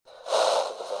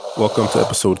Welcome to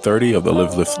episode 30 of the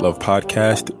Live, Lift, Love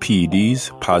podcast,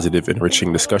 PEDs, Positive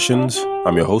Enriching Discussions.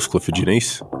 I'm your host, Clifford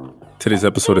Janice. Today's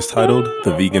episode is titled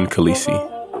The Vegan Khaleesi.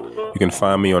 You can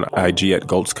find me on IG at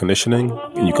Goltz Conditioning,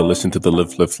 and you can listen to the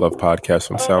Live, Lift, Love podcast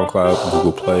on SoundCloud,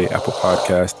 Google Play, Apple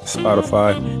Podcast,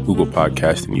 Spotify, Google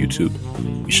Podcast, and YouTube.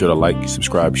 Be sure to like,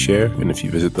 subscribe, share, and if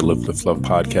you visit the Live, Lift, Love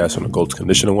podcast on the Goltz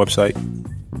Conditioning website,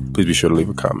 please be sure to leave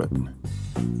a comment.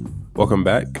 Welcome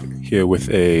back, here with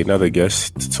another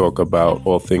guest to talk about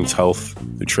all things health,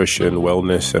 nutrition,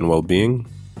 wellness, and well-being.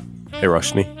 Hey,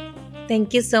 Roshni.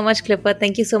 Thank you so much, Clifford.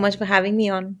 Thank you so much for having me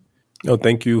on. No,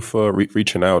 thank you for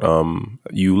reaching out.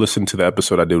 You listened to the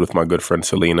episode I did with my good friend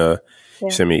Selena. Yeah.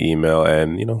 You sent me an email,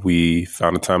 and we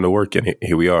found a time to work, and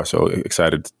here we are. So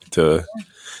excited to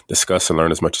discuss and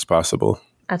learn as much as possible.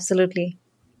 Absolutely.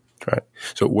 Right.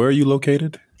 So where are you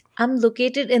located? I'm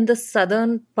located in the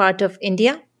southern part of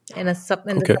India. The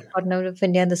subcontinent of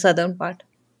India, in the southern part.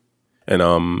 And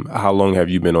how long have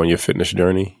you been on your fitness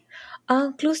journey?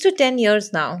 Close to 10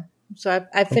 years now. So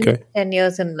I've finished 10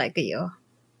 years in like a year.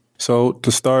 So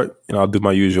to start, I'll do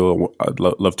my usual. I'd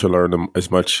love to learn as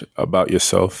much about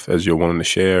yourself as you're willing to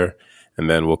share. And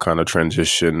then we'll kind of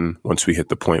transition once we hit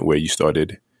the point where you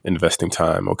started investing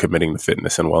time or committing to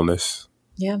fitness and wellness.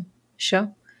 Yeah,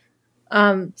 sure.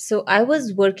 So I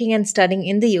was working and studying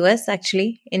in the US,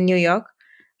 actually, in New York.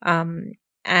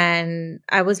 And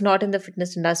I was not in the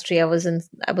fitness industry. I was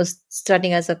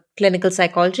studying as a clinical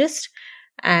psychologist,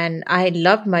 and I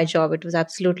loved my job. It was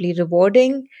absolutely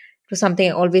rewarding. It was something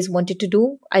I always wanted to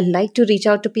do. I like to reach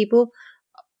out to people,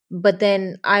 but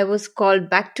then I was called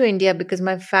back to India because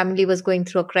my family was going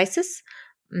through a crisis.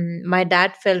 My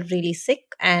dad fell really sick,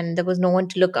 and there was no one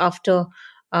to look after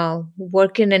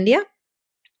work in India.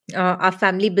 Our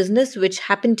family business, which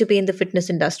happened to be in the fitness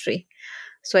industry.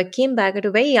 So I came back at a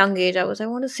very young age. I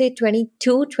want to say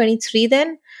 22, 23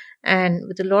 then, and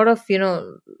with a lot of,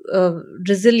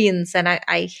 resilience. And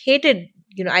I hated,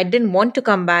 I didn't want to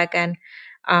come back. And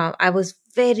I was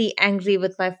very angry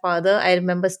with my father. I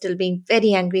remember still being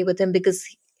very angry with him because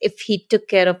if he took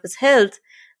care of his health,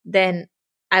 then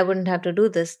I wouldn't have to do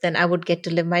this. Then I would get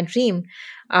to live my dream.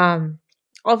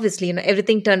 Obviously,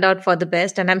 everything turned out for the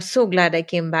best. And I'm so glad I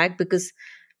came back because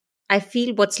I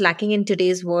feel what's lacking in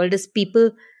today's world is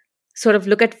people sort of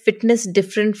look at fitness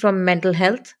different from mental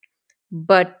health,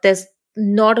 but there's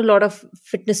not a lot of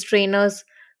fitness trainers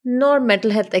nor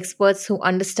mental health experts who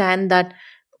understand that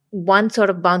one sort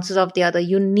of bounces off the other.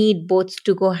 You need both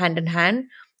to go hand in hand,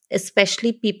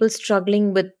 especially people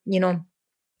struggling with,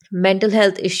 mental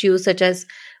health issues such as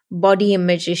body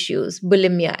image issues,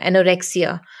 bulimia,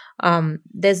 anorexia.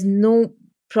 There's no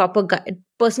proper guide.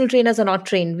 Personal trainers are not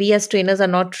trained. We as trainers are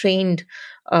not trained.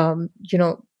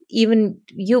 Even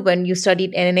you, when you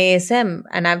studied NASM,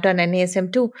 and I've done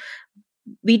NASM too,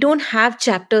 we don't have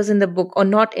chapters in the book or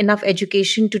not enough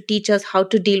education to teach us how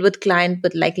to deal with clients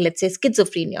with, like, let's say,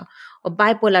 schizophrenia or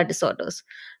bipolar disorders.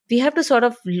 We have to sort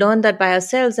of learn that by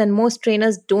ourselves, and most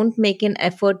trainers don't make an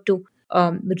effort to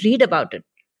read about it.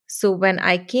 So when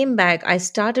I came back, I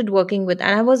started working with,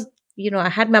 and I was, I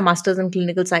had my master's in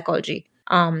clinical psychology.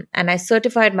 And I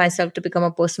certified myself to become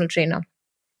a personal trainer.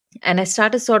 And I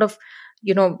started sort of,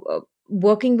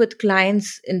 working with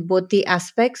clients in both the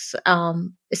aspects,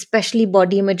 especially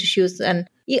body image issues. And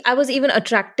I was even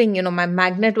attracting, my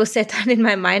magnet was set in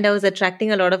my mind. I was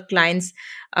attracting a lot of clients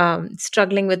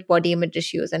struggling with body image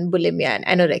issues and bulimia and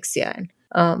anorexia.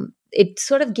 And it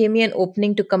sort of gave me an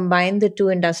opening to combine the two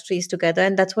industries together.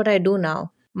 And that's what I do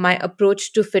now. My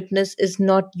approach to fitness is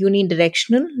not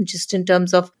unidirectional, just in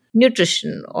terms of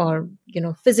nutrition or,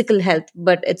 physical health,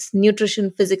 but it's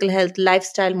nutrition, physical health,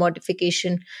 lifestyle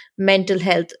modification, mental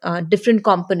health, different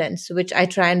components, which I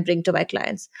try and bring to my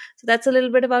clients. So that's a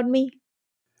little bit about me.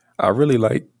 I really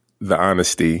like the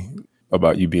honesty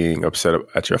about you being upset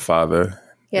at your father.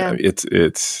 Yeah.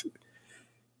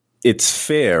 It's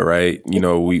fair, right?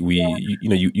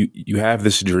 You have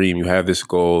this dream, you have this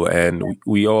goal, and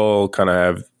we all kind of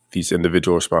have these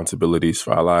individual responsibilities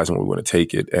for our lives and we want to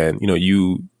take it. And,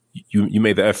 you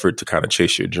made the effort to kind of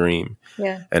chase your dream.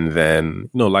 Yeah. And then,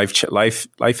 life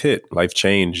hit, life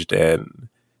changed. And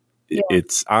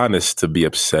it's honest to be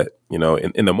upset,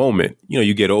 in the moment,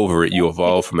 you get over it, you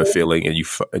evolve from the feeling and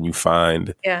you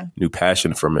find new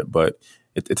passion from it. But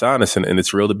it's honest and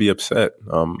it's real to be upset.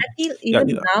 I feel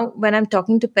now when I'm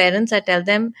talking to parents, I tell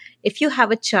them, if you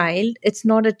have a child, it's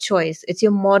not a choice. It's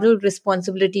your moral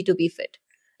responsibility to be fit.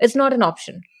 It's not an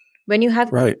option. When you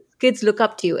have kids look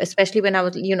up to you, especially when I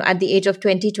was, at the age of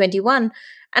 20, 21,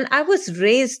 and I was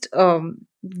raised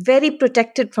very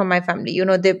protected from my family.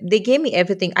 They gave me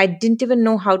everything. I didn't even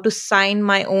know how to sign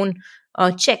my own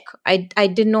check. I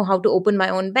didn't know how to open my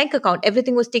own bank account.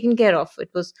 Everything was taken care of. It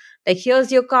was like,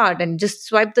 here's your card and just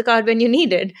swipe the card when you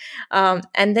need it.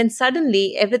 And then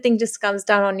suddenly everything just comes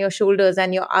down on your shoulders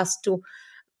and you're asked to.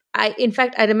 In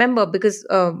fact, I remember because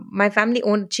my family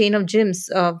owned a chain of gyms,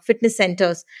 fitness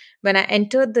centers. When I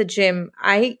entered the gym,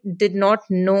 I did not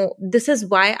know. This is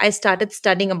why I started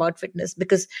studying about fitness,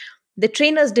 because the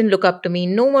trainers didn't look up to me.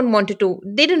 No one wanted to,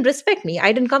 they didn't respect me.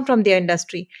 I didn't come from their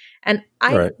industry. And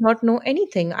I Right. did not know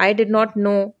anything. I did not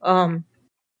know,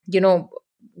 you know,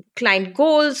 client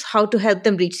goals, how to help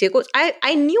them reach their goals.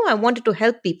 I knew I wanted to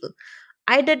help people.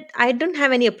 I didn't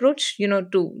have any approach,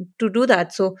 to do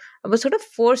that. So I was sort of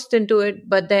forced into it,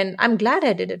 but then I'm glad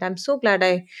I did it. I'm so glad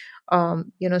I,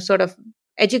 sort of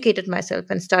educated myself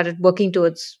and started working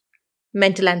towards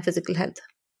mental and physical health.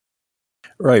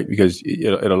 Right, because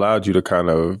it allowed you to kind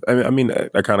of,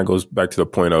 that kind of goes back to the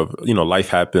point of, life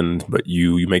happened, but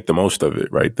you make the most of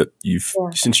it, right? That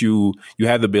since you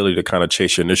had the ability to kind of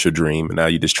chase your initial dream, and now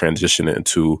you just transition it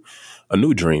into a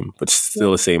new dream, but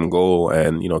still the same goal,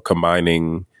 and,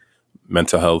 combining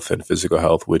mental health and physical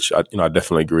health, which I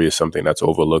definitely agree is something that's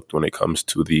overlooked when it comes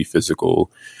to the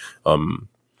physical.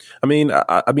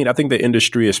 I think the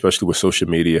industry, especially with social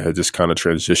media, has just kind of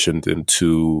transitioned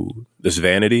into this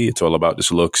vanity. It's all about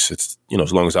just looks. It's,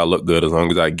 as long as I look good, as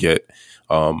long as I get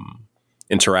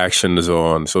interactions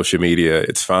on social media,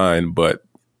 it's fine. But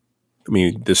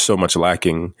there's so much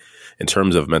lacking in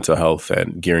terms of mental health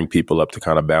and gearing people up to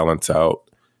kind of balance out.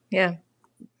 Yeah.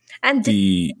 And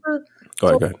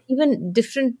go ahead. Even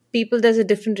different people, there's a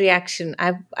different reaction.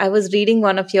 I was reading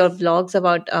one of your blogs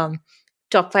about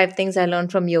top 5 things I learned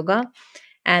from yoga.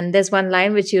 And there's one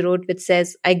line which you wrote which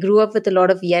says, I grew up with a lot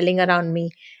of yelling around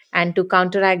me. And to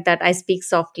counteract that, I speak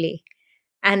softly.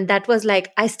 And that was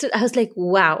like, I was like,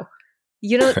 wow.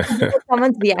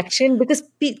 Someone's reaction, because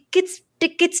kids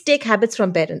take habits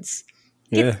from parents.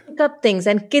 Kids pick up things,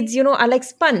 and kids, are like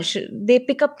sponge. They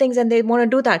pick up things and they want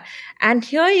to do that. And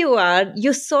here you are,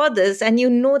 you saw this and you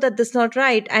know that this is not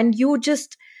right. And you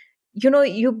just, you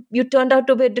turned out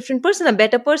to be a different person, a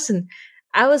better person.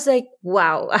 I was like,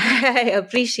 wow, I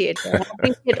appreciate it. I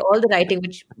appreciate all the writing,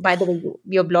 which, by the way,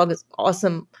 your blog is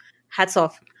awesome. Hats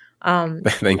off.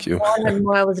 Thank you. More and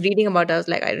more I was reading about it, I was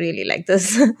like, I really like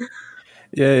this.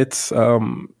 Yeah, it's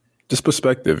just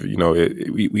perspective.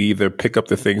 We either pick up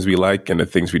the things we like and the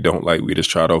things we don't like, we just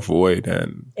try to avoid.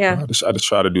 And I just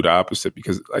try to do the opposite,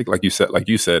 because like you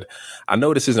said, I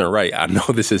know this isn't right. I know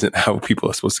this isn't how people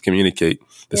are supposed to communicate.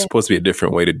 There's supposed to be a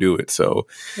different way to do it. So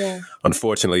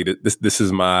unfortunately, this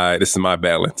is my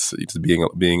balance. Just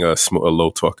being a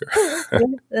low talker.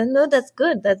 No, that's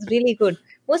good. That's really good.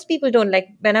 Most people don't like,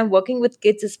 when I'm working with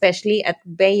kids, especially at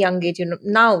very young age,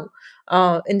 now,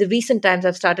 in the recent times,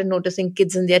 I've started noticing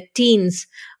kids in their teens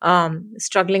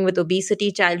struggling with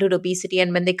obesity, childhood obesity.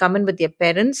 And when they come in with their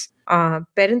parents,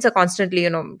 parents are constantly,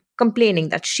 complaining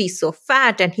that she's so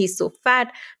fat and he's so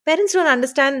fat. Parents don't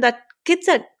understand that kids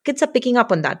are picking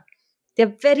up on that.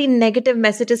 They're very negative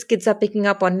messages kids are picking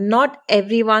up on. Not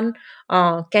everyone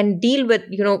can deal with,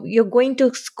 you're going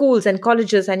to schools and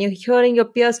colleges and you're hearing your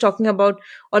peers talking about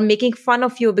or making fun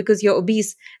of you because you're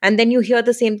obese. And then you hear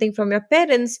the same thing from your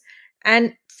parents.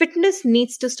 And fitness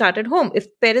needs to start at home. If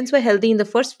parents were healthy in the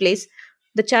first place,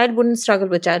 the child wouldn't struggle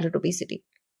with childhood obesity.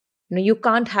 You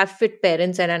can't have fit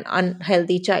parents and an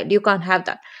unhealthy child. You can't have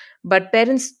that. But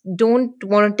parents don't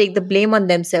want to take the blame on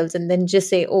themselves and then just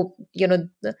say, oh,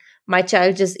 my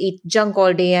child just eats junk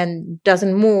all day and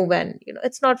doesn't move. And,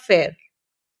 it's not fair.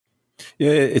 Yeah,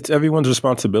 it's everyone's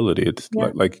responsibility. It's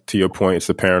like to your point, it's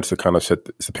the parents to kind of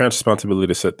it's the parents' responsibility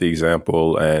to set the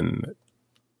example and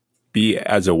be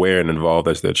as aware and involved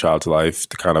as their child's life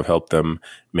to kind of help them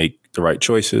make the right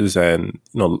choices. And,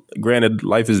 granted,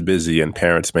 life is busy and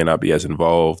parents may not be as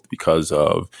involved because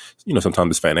of,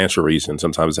 sometimes it's financial reasons,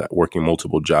 sometimes working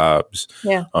multiple jobs.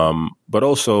 Yeah. But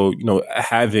also,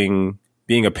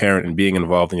 being a parent and being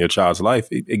involved in your child's life,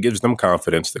 it gives them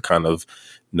confidence to kind of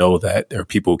know that there are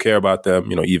people who care about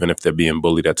them, even if they're being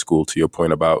bullied at school, to your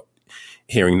point about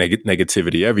hearing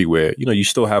negativity everywhere. You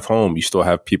still have home, you still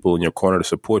have people in your corner to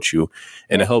support you,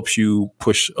 and it helps you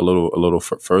push a little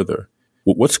further.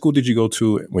 What school did you go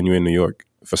to when you were in New York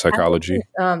for psychology?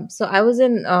 So I was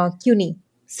in CUNY,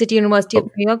 City University of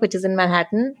New York, which is in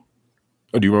Manhattan.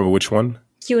 Oh, do you remember which one?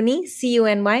 CUNY,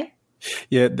 CUNY.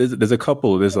 Yeah, there's a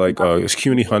couple. There's like there's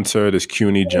CUNY Hunter, there's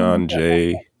CUNY John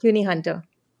Jay. CUNY Hunter.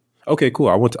 Okay, cool.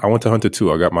 I went to Hunter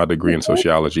too. I got my degree in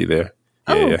sociology there.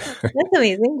 Yeah. That's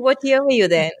amazing. What year were you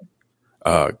then?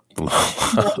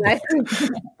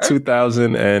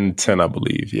 2010, I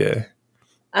believe. Yeah.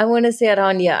 I want to say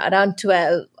around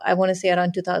 12. I want to say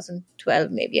around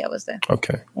 2012, maybe I was there.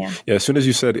 Okay. Yeah. Yeah. As soon as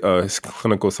you said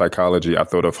clinical psychology, I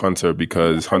thought of Hunter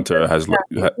because Hunter has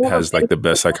like the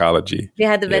best psychology. They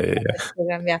had the Yeah, best yeah, yeah.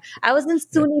 program. Yeah. I was in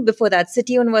SUNY before that,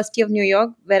 City University of New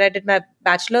York, where I did my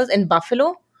bachelor's in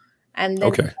Buffalo, and then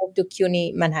Okay. moved to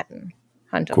CUNY, Manhattan,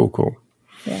 Hunter. Cool.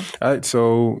 Yeah. All right.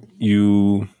 So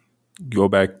you go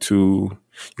back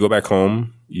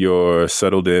home. You're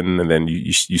settled in, and then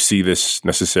you see this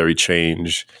necessary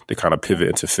change to kind of pivot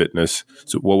into fitness.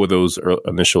 So, what were those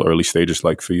initial early stages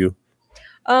like for you?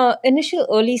 Initial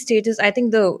early stages, I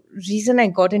think the reason I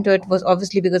got into it was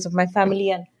obviously because of my family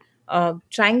and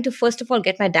trying to first of all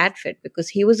get my dad fit because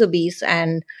he was obese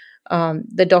and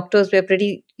the doctors were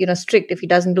pretty strict. If he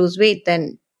doesn't lose weight,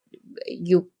 then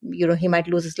he might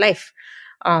lose his life.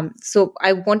 So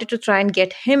I wanted to try and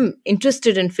get him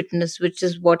interested in fitness, which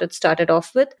is what it started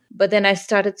off with. But then I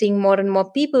started seeing more and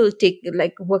more people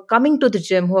who are coming to the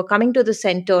gym, who are coming to the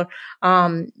center.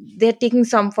 They're taking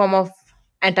some form of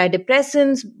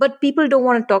antidepressants, but people don't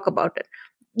want to talk about it.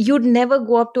 You'd never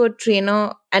go up to a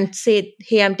trainer and say,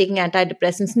 "Hey, I'm taking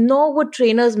antidepressants." Nor would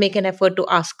trainers make an effort to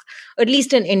ask, at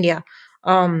least in India.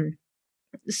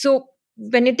 So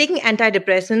when you're taking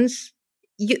antidepressants,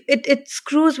 it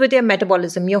screws with your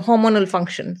metabolism, your hormonal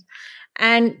functions,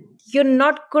 and you're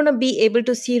not going to be able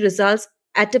to see results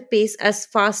at a pace as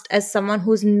fast as someone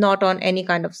who's not on any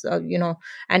kind of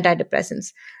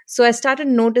antidepressants. So I started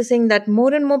noticing that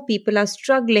more and more people are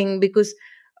struggling because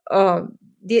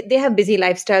they have busy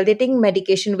lifestyle. They're taking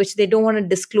medication which they don't want to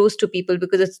disclose to people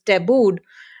because it's tabooed,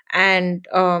 and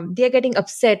they're getting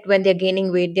upset when they're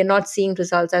gaining weight. They're not seeing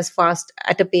results as fast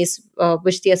at a pace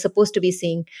which they are supposed to be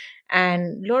seeing,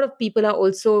 and a lot of people are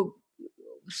also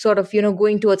sort of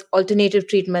going towards alternative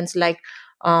treatments like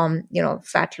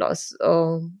fat loss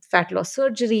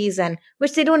surgeries, and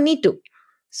which they don't need to.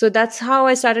 So that's how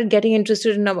I started getting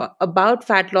interested in about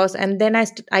fat loss. And then I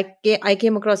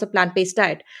came across a plant-based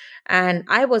diet, and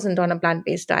I wasn't on a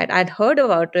plant-based diet. I'd heard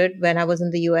about it when I was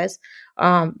in the US,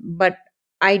 but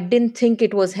I didn't think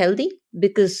it was healthy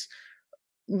because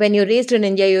when you're raised in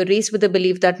India, you're raised with the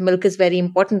belief that milk is very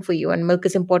important for you, and milk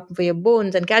is important for your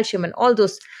bones and calcium and all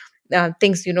those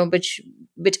things,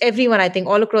 which everyone, I think,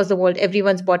 all across the world,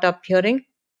 everyone's brought up hearing.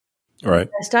 Right.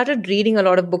 I started reading a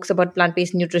lot of books about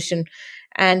plant-based nutrition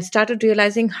and started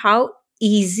realizing how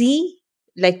easy,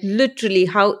 like literally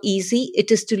how easy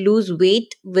it is to lose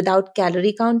weight without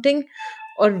calorie counting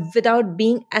or without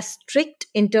being as strict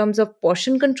in terms of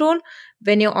portion control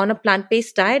when you're on a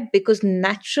plant-based diet, because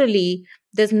naturally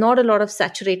there's not a lot of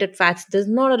saturated fats, there's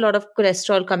not a lot of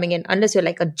cholesterol coming in unless you're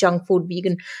like a junk food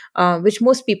vegan, which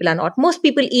most people are not. Most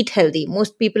people eat healthy.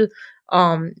 Most people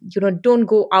don't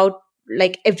go out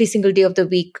like every single day of the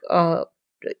week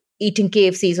eating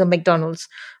KFCs or McDonald's.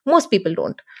 Most people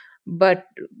don't. But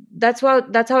that's how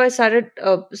I started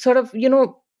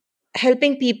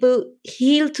helping people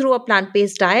heal through a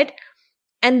plant-based diet.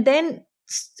 And then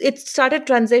it started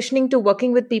transitioning to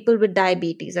working with people with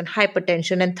diabetes and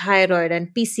hypertension and thyroid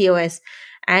and PCOS.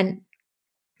 And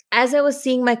as I was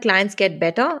seeing my clients get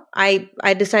better, I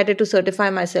decided to certify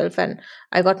myself, and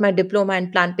I got my diploma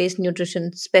in plant-based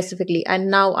nutrition specifically.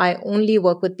 And now I only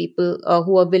work with people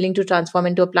who are willing to transform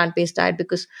into a plant-based diet,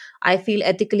 because I feel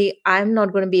ethically I'm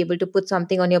not going to be able to put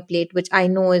something on your plate which I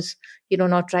know is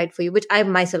not right for you, which I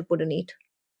myself wouldn't eat.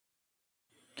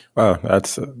 Wow,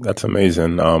 that's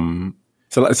amazing.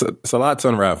 So it's a lot to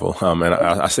unravel, and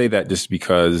I say that just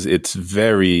because it's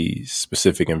very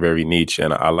specific and very niche,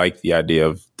 and I like the idea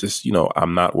of just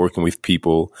I'm not working with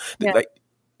people like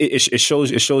it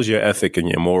shows your ethic and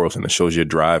your morals, and it shows your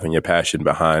drive and your passion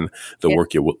behind the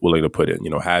work you're willing to put in.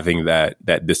 Having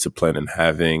that discipline and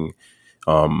having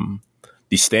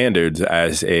these standards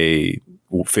as a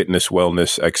fitness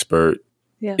wellness expert.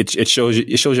 Yeah. It shows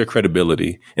your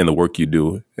credibility in the work you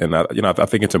do, and I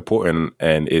think it's important,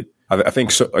 and I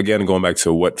think so, again, going back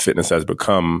to what fitness has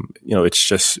become, it's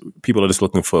just people are just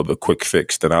looking for the quick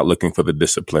fix. They're not looking for the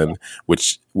discipline,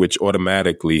 which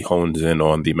automatically hones in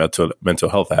on the mental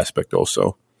health aspect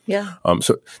also. Yeah.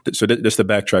 So just to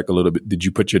backtrack a little bit, did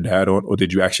you put your dad on, or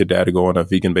did you ask your dad to go on a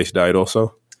vegan-based diet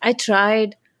also? I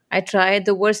tried.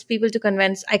 The worst people to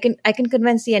convince. I can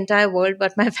convince the entire world,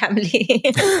 but my family.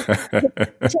 Which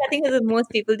I think is most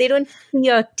people. They don't see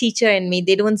a teacher in me.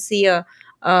 They don't see a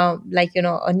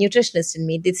nutritionist in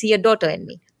me. They see a daughter in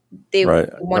me. They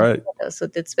want better. So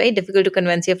it's very difficult to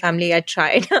convince your family. I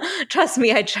tried. Trust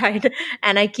me, I tried.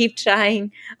 And I keep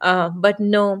trying. But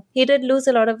no, he did lose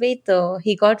a lot of weight though.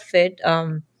 He got fit.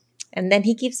 And then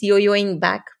he keeps yo-yoing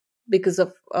back. because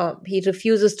of he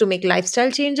refuses to make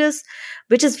lifestyle changes,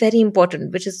 which is very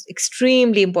important, which is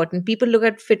extremely important. People look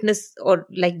at fitness or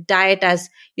like diet as,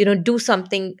 do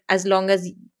something as long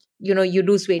as you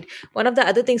lose weight. One of the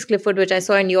other things, Clifford, which I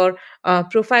saw in your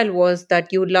profile, was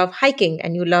that you love hiking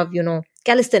and you love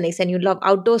calisthenics and you love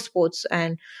outdoor sports,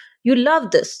 and you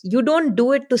love this. You don't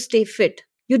do it to stay fit,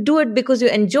 you do it because you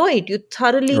enjoy it. You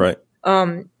thoroughly Right.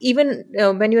 Even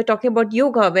when you're talking about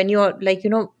yoga, when you're like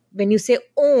when you say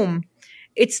om,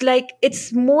 it's like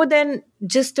it's more than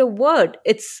just a word.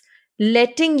 It's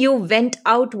letting you vent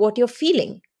out what you're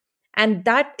feeling, and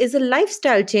that is a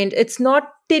lifestyle change. It's not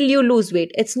till you lose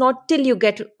weight, it's not till you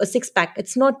get a six pack,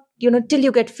 it's not till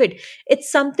you get fit.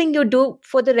 It's something you do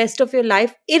for the rest of your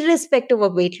life, irrespective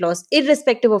of weight loss,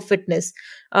 irrespective of fitness.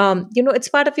 It's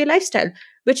part of your lifestyle,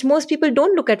 which most people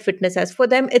don't look at fitness as. For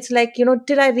them, it's like,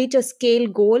 till I reach a scale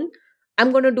goal,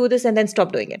 I'm going to do this and then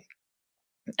stop doing it,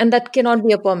 and that cannot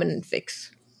be a permanent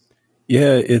fix.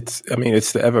 Yeah, it's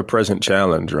the ever present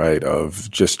challenge, right?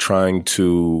 Of just trying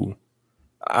to,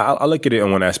 I look at it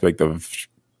in one aspect of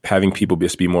having people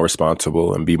just be more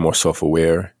responsible and be more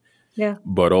self-aware, Yeah.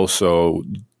 but also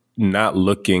not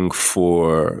looking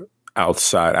for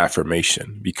outside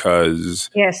affirmation, because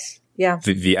Yes. Yeah.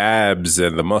 the abs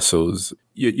and the muscles,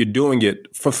 you're doing it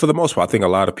for the most part. I think a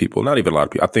lot of people, not even a lot of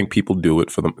people, I think people do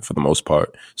it for the most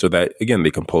part, so that, again,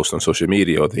 they can post on social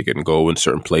media or they can go in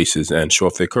certain places and show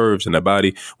off their curves and their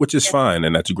body, which is fine.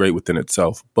 And that's great within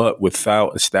itself. But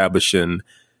without establishing,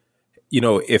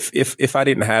 if I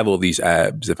didn't have all these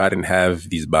abs, if I didn't have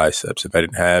these biceps, if I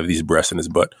didn't have these breasts and this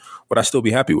butt, would I still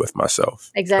be happy with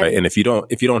myself? Exactly. Right? And if you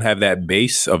don't have that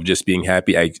base of just being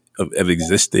happy of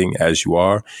existing as you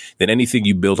are, then anything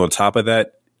you build on top of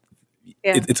that,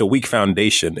 it's a weak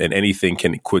foundation, and anything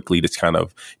can quickly just kind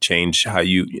of change how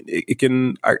it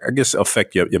can, I guess,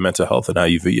 affect your mental health and how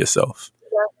you view yourself.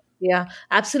 Yeah,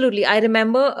 absolutely. I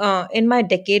remember in my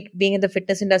decade being in the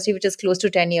fitness industry, which is close to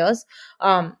 10 years,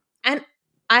 and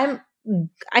I'm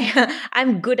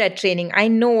I'm good at training. I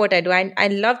know what I do. I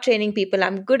love training people.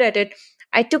 I'm good at it.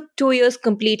 I took 2 years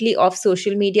completely off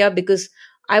social media because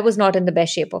I was not in the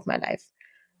best shape of my life.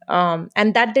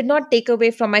 And that did not take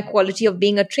away from my quality of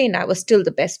being a trainer. I was still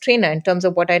the best trainer in terms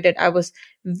of what I did. I was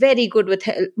very good with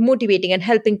motivating and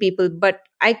helping people, but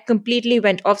I completely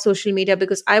went off social media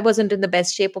because I wasn't in the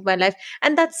best shape of my life.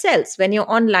 And that sells when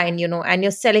you're online, and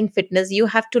you're selling fitness, you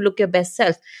have to look your best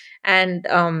self. And,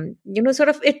 sort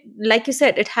of it, like you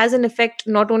said, it has an effect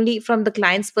not only from the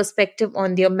client's perspective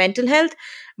on their mental health,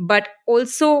 but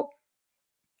also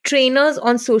trainers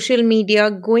on social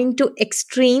media going to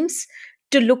extremes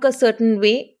to look a certain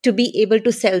way to be able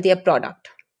to sell their product,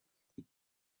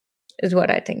 is what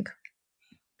I think.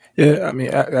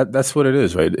 Yeah, that's what it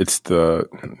is, right? It's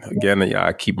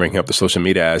I keep bringing up the social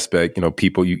media aspect.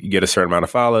 People, you get a certain amount of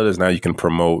followers, now you can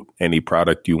promote any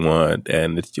product you want,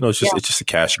 and it's it's just a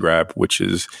cash grab, which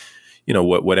is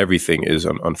what everything is,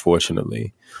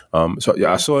 unfortunately. So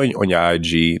I saw on your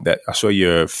IG that I saw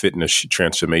your fitness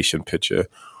transformation picture.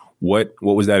 What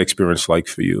was that experience like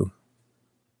for you?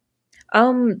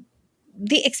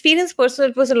 The experience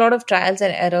personal, it was a lot of trials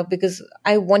and error because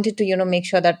I wanted to, make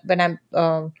sure that when I'm,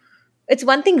 it's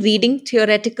one thing reading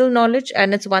theoretical knowledge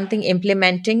and it's one thing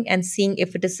implementing and seeing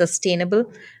if it is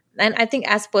sustainable. And I think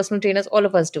as personal trainers, all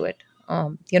of us do it.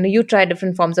 You try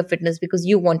different forms of fitness because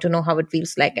you want to know how it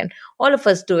feels like. And all of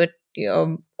us do it.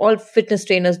 All fitness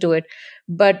trainers do it.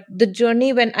 But the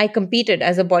journey when I competed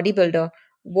as a bodybuilder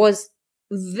was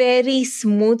very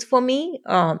smooth for me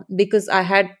because I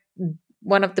had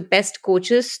one of the best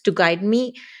coaches to guide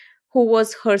me, who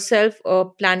was herself a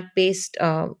plant-based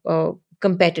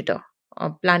competitor,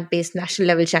 a plant-based national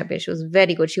level champion. She was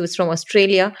very good. She was from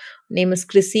Australia. Her name is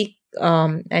Chrissy,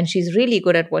 and she's really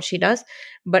good at what she does.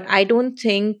 But I don't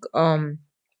think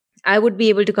I would be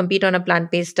able to compete on a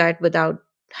plant-based diet without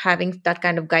having that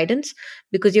kind of guidance,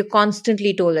 because you're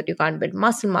constantly told that you can't build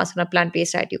muscle mass on a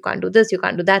plant-based diet. You can't do this, you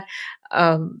can't do that,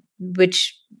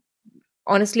 which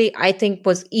honestly, I think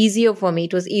was easier for me.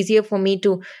 It was easier for me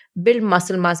to build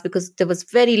muscle mass because there was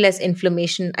very less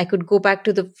inflammation. I could go back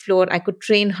to the floor. I could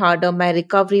train harder. My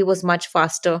recovery was much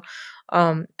faster.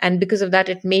 And because of that,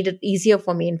 it made it easier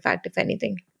for me, in fact, if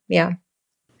anything. Yeah.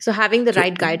 So having the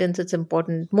right guidance, it's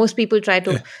important. Most people try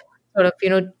to sort of,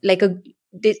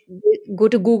 they go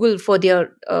to Google for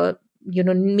their,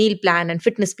 meal plan and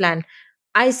fitness plan.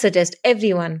 I suggest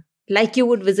everyone, like you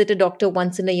would visit a doctor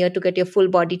once in a year to get your full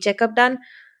body checkup done,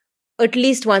 at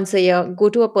least once a year, go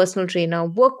to a personal trainer,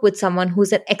 work with someone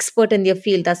who's an expert in their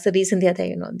field. That's the reason they're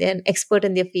there, they're an expert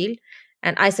in their field.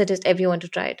 And I suggest everyone to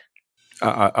try it.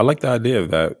 I like the idea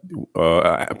of that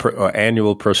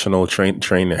annual personal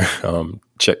trainer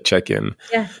check in.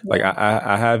 Yeah, Like yeah,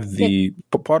 I have yeah,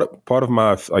 the part of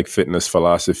my like fitness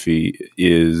philosophy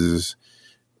is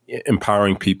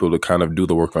empowering people to kind of do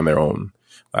the work on their own.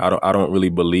 I don't really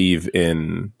believe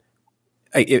in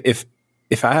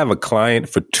if I have a client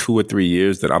for 2 or 3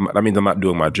 years, that means I'm not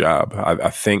doing my job. I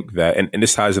think that, and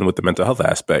this ties in with the mental health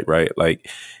aspect, right? Like,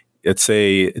 let's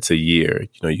say it's a year.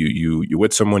 You're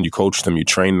with someone, you coach them, you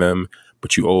train them,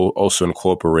 but you also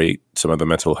incorporate some of the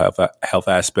mental health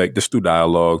aspect just through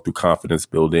dialogue, through confidence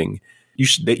building. You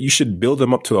should build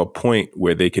them up to a point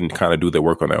where they can kind of do their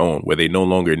work on their own, where they no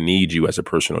longer need you as a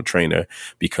personal trainer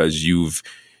because you've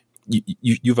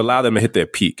allowed them to hit their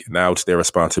peak. Now it's their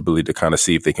responsibility to kind of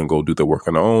see if they can go do the work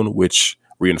on their own, which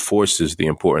reinforces the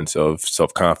importance of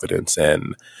self-confidence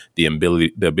and the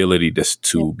ability just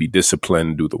yeah. to be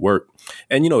disciplined, do the work.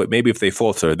 And, maybe if they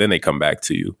falter, then they come back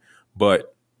to you.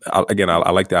 But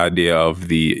I like the idea of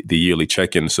the yearly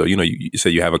check-in. So, you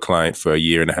say you have a client for a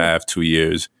year and a half, 2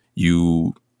 years,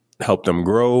 you help them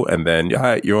grow, and then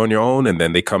you're on your own, and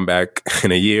then they come back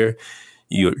in a year,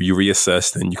 you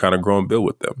reassess, and you kind of grow and build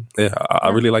with them. Yeah, I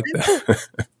Yeah. really like that.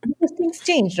 Because things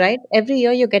change, right? Every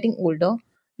year you're getting older,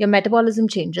 your metabolism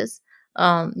changes,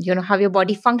 how your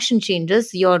body function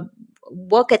changes, your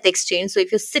work ethics change. So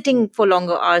if you're sitting for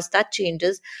longer hours, that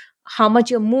changes. How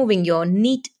much you're moving, your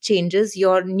NEAT changes,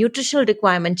 your nutritional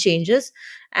requirement changes.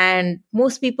 And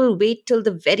most people wait till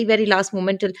the very, very last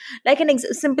moment. Till, like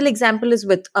simple example is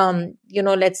with,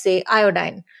 let's say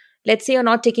iodine. Let's say you're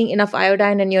not taking enough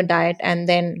iodine in your diet, and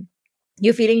then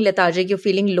you're feeling lethargic, you're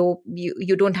feeling low,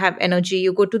 you don't have energy,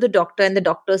 you go to the doctor, and the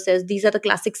doctor says these are the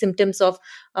classic symptoms of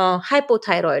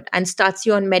hypothyroid, and starts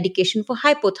you on medication for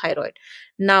hypothyroid.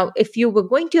 Now if you were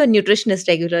going to your nutritionist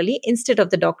regularly instead of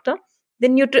the doctor,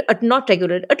 then not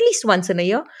regular, at least once in a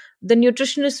year, the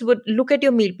nutritionist would look at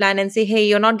your meal plan and say, hey,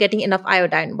 you're not getting enough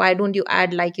iodine, why don't you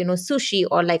add, like, sushi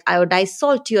or like iodized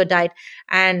salt to your diet,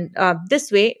 and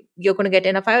this way you're going to get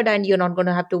enough iodine, you're not going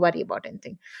to have to worry about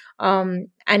anything.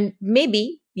 And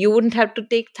maybe you wouldn't have to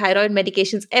take thyroid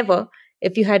medications ever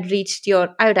if you had reached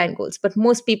your iodine goals. But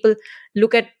most people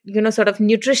look at, sort of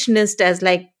nutritionist as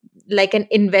like an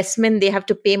investment they have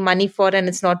to pay money for, and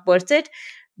it's not worth it,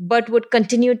 but would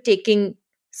continue taking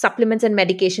supplements and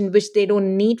medication which they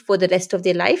don't need for the rest of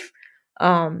their life,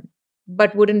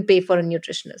 but wouldn't pay for a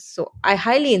nutritionist. So I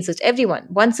highly insist everyone,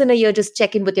 once in a year, just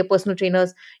check in with your personal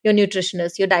trainers, your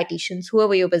nutritionists, your dietitians,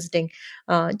 whoever you're visiting,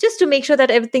 just to make sure that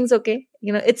everything's okay.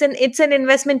 It's an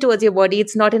investment towards your body.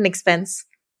 It's not an expense.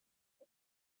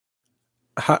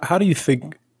 How do you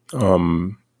think?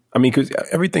 Because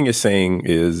everything you're saying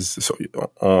is so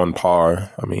on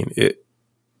par.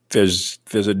 There's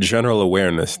a general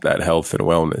awareness that health and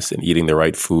wellness and eating the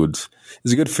right foods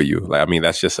is good for you. Like,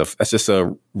 that's just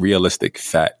a realistic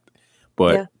fact.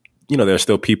 Yeah. But there are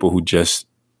still people who just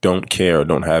don't care or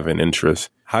don't have an interest.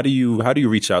 How do you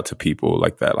reach out to people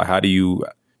like that? Like,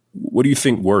 what do you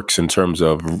think works in terms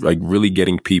of like really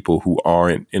getting people who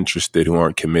aren't interested, who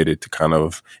aren't committed, to kind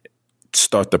of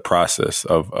start the process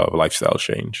of lifestyle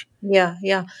change?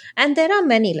 Yeah. And there are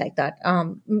many like that.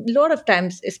 Lot of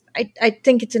times, I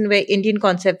think it's in a way Indian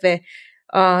concept where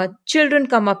children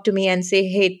come up to me and say,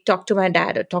 hey, talk to my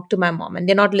dad or talk to my mom, and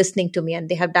they're not listening to me, and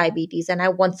they have diabetes, and I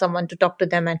want someone to talk to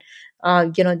them, and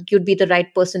you'd be the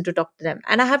right person to talk to them.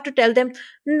 And I have to tell them,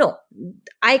 no,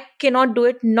 I cannot do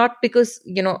it, not because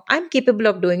I'm capable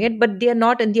of doing it, but they're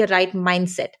not in their right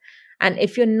mindset. And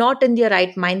if you're not in their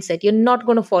right mindset, you're not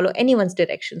going to follow anyone's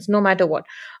directions, no matter what.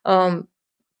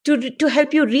 To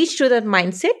help you reach to that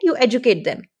mindset, you educate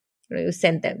them. You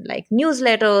send them like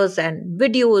newsletters and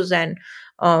videos and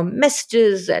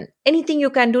messages and anything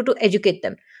you can do to educate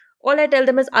them. All I tell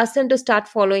them is ask them to start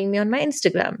following me on my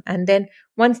Instagram. And then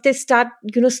once they start,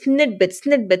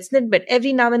 snippet,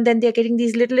 every now and then they're getting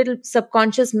these little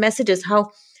subconscious messages how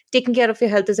taking care of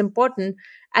your health is important.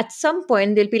 At some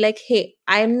point, they'll be like, hey,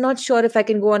 I'm not sure if I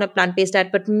can go on a plant-based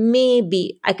diet, but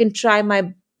maybe I can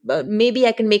maybe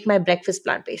I can make my breakfast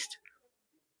plant-based.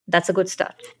 That's a good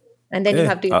start. And then you Yeah,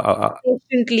 have to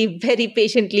patiently, very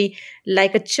patiently,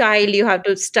 like a child, you have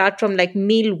to start from like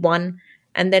meal one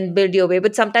and then build your way.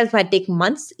 But sometimes it might take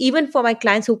months, even for my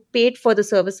clients who paid for the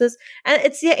services. And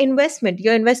it's their investment.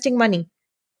 You're investing money.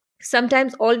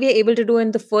 Sometimes all we are able to do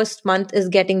in the first month is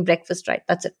getting breakfast right.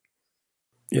 That's it.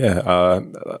 Yeah,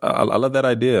 I love that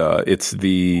idea. It's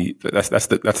that's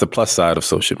the plus side of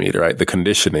social media, right? The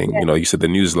conditioning. You know, you said the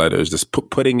newsletters, just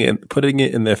putting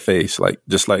it in their face, like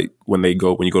just like when you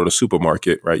go to the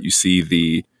supermarket, right? You see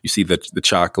the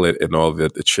chocolate and all the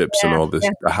chips and Yeah, all this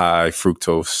yeah, the high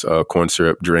fructose corn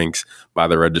syrup drinks by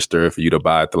the register for you to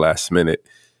buy at the last minute.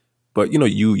 But you know,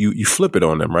 you flip it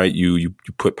on them, right? You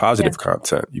put yeah, positive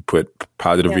content, you put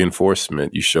positive yeah,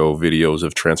 reinforcement, you show videos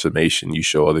of transformation, you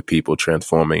show other people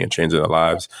transforming and changing their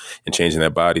lives and changing their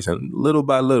bodies, and little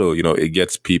by little, you know, it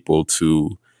gets people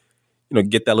to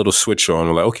get that little switch on.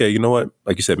 We're like, okay, you know what?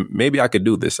 Like you said, maybe I could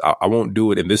do this. I won't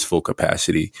do it in this full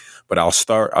capacity, but I'll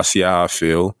start. I'll see how I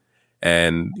feel.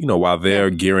 And while yeah. they're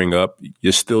gearing up,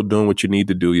 you're still doing what you need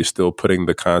to do. You're still putting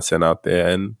the content out there,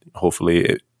 and hopefully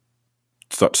it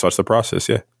starts the process.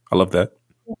 Yeah, I love that.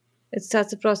 It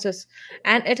starts the process,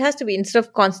 and it has to be instead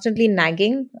of constantly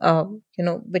nagging,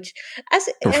 which and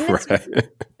it's Right.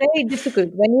 very difficult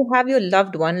when you have your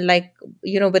loved one, like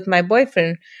with my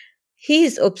boyfriend.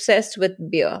 He's obsessed with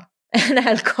beer and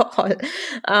alcohol.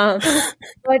 Um,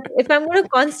 but if I'm going to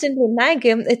constantly nag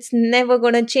him, it's never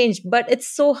going to change. But it's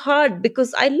so hard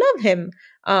because I love him,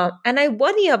 and I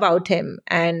worry about him.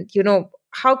 And,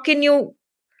 how can you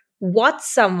watch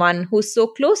someone who's so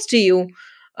close to you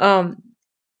um,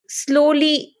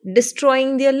 slowly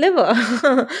destroying their liver?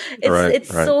 it's Right,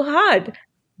 it's right. so hard.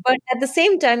 But at the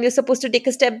same time, you're supposed to take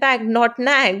a step back, not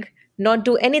nag, not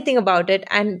do anything about it,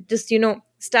 and just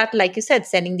start, like you said,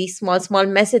 sending these small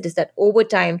messages that over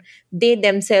time they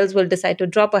themselves will decide to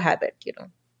drop a habit.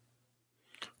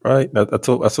 Right. That's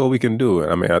all we can do.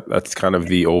 I mean, that's kind of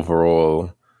the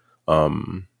overall. I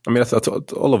mean, that's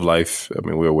all of life. I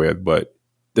mean, we're aware, but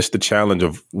just the challenge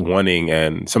of wanting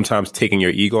and sometimes taking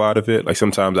your ego out of it. Like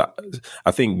sometimes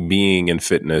I think being in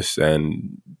fitness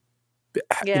and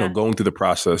Yeah, going through the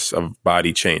process of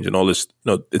body change and all this,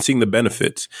 and seeing the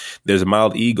benefits, there's a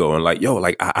mild ego and like, yo,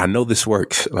 like I know this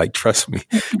works. Like, trust me.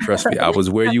 I was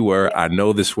where you were. I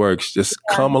know this works. Just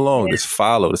come along, yeah, just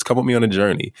follow, just come with me on a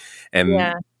journey. And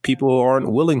yeah, people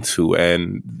aren't willing to.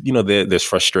 And, there's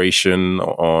frustration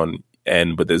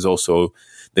but there's also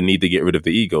the need to get rid of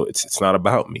the ego. It's not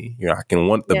about me. I can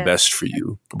want the yeah. best for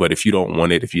you, but if you don't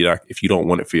want it, if you don't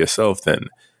want it for yourself, then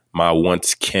my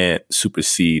wants can't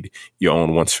supersede your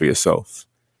own wants for yourself.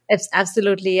 It's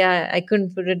absolutely, yeah. I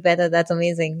couldn't put it better. That's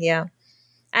amazing. Yeah.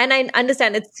 And I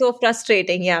understand it's so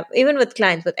frustrating. Yeah. Even with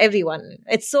clients, with everyone.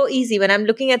 It's so easy when I'm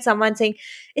looking at someone saying,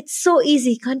 it's so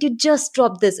easy. Can't you just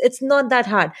drop this? It's not that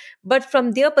hard. But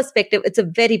from their perspective, it's a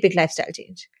very big lifestyle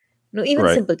change. Even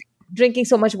Right. simple things. Drinking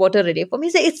so much water a day. For me,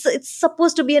 say it's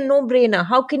supposed to be a no-brainer.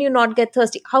 How can you not get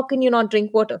thirsty? How can you not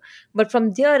drink water? But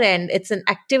from their end, it's an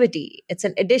activity. It's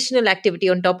an additional activity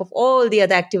on top of all the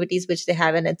other activities which they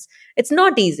have, and it's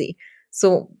not easy.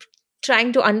 So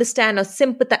trying to understand or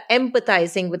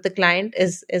empathizing with the client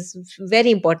is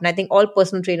very important. I think all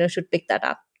personal trainers should pick that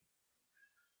up.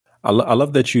 I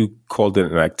love that you called it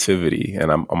an activity,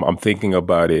 and I'm thinking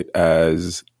about it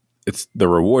as it's the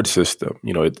reward system.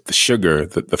 It's the sugar,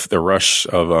 the rush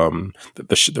of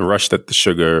the rush that the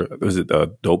sugar was it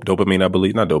dopamine, I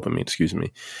believe, not dopamine, excuse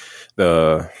me,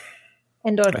 the I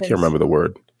can't Endorphins. remember the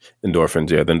word. Endorphins,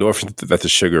 yeah. The endorphins that the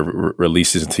sugar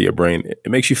releases into your brain,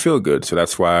 it makes you feel good. So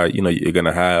that's why, you're going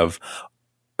to have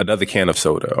another can of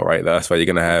soda, all right? That's why you're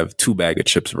going to have 2 bags of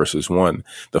chips versus 1.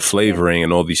 The Yeah, flavoring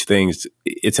and all these things,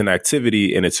 it's an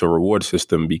activity and it's a reward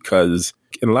system because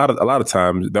in a lot of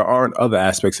times there aren't other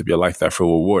aspects of your life that feel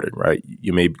rewarding, right?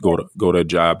 You may go to a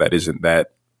job that isn't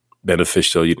that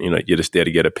beneficial. You're just there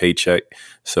to get a paycheck.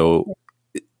 So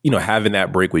having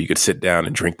that break where you could sit down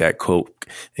and drink that Coke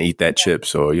and eat that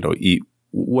chips or, eat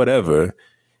whatever,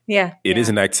 yeah, it is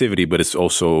yeah. an activity, but it's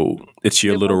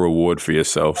your little reward for Yeah,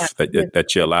 yourself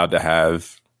that you're allowed to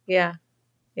have. yeah,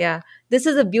 yeah. This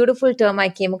is a beautiful term I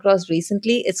came across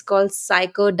recently. It's called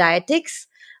psychodietics.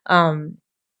 Um,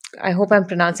 I hope I'm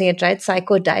pronouncing it right.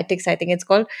 Psychodietics, I think it's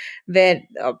called, where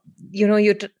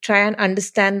you try and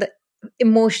understand the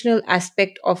emotional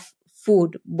aspect of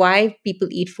food, why people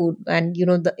eat food, and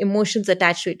the emotions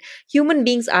attached to it. Human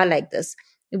beings are like this.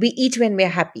 We eat when we are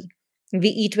happy. We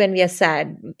eat when we are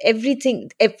sad. Everything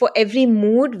for every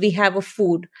mood, we have a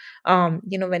food.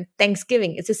 When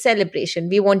Thanksgiving, it's a celebration.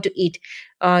 We want to eat.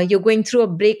 You're going through a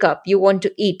breakup. You want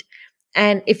to eat.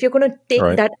 And if you're going to take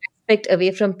Right. that aspect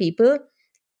away from people,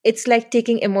 it's like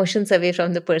taking emotions away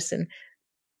from the person.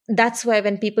 That's why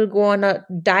when people go on a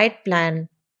diet plan,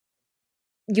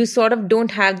 you sort of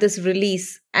don't have this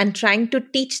release, and trying to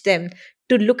teach them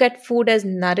to look at food as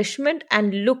nourishment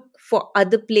and look for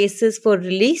other places for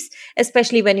release,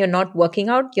 especially when you're not working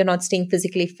out, you're not staying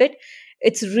physically fit.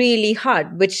 It's really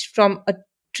hard, which from a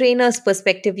trainer's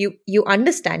perspective, you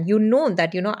understand,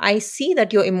 that, I see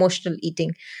that you're emotional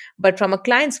eating. But from a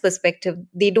client's perspective,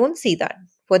 they don't see that.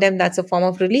 For them, that's a form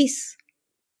of release.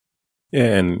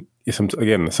 Yeah, and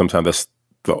sometimes that's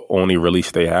the only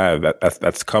release they have.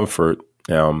 That's comfort,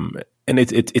 and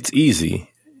it's easy.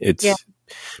 Yeah. It's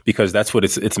because that's what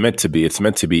it's meant to be. It's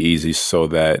meant to be easy, so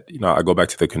that I go back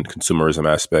to the consumerism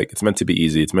aspect. It's meant to be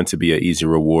easy. It's meant to be an easy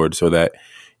reward, so that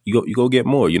you go get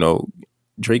more.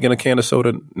 Drinking a can of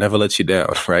soda never lets you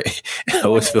down, right? It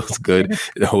always feels good.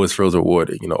 It always feels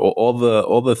rewarding.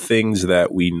 All the things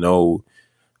that we know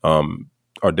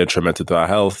are detrimental to our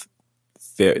health.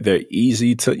 They're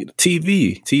easy to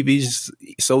TV's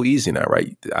so easy now,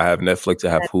 right? I have Netflix, I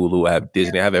have Hulu, I have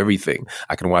Disney, I have everything.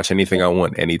 I can watch anything I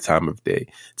want any time of day.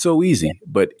 It's so easy,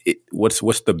 but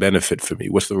what's the benefit for me?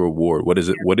 What's the reward? What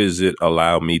does it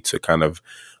allow me to kind of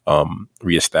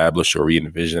reestablish or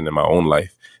re-envision in my own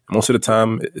life? And most of the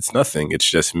time, it's nothing. It's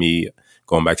just me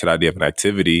going back to the idea of an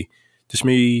activity, just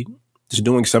me just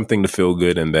doing something to feel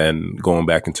good, and then going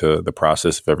back into the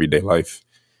process of everyday life.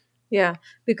 Yeah,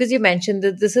 because you mentioned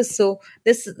that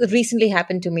this recently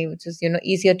happened to me, which is,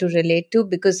 easier to relate to,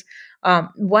 because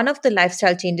one of the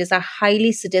lifestyle changes I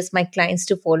highly suggest my clients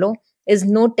to follow is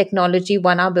no technology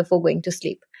 1 hour before going to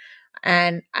sleep.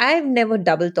 And I've never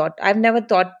double thought. I've never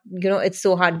thought, it's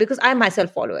so hard, because I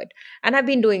myself follow it and I've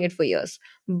been doing it for years.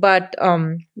 But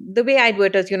the way I do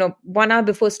it is, 1 hour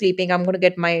before sleeping, I'm going to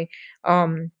get my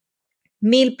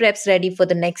meal preps ready for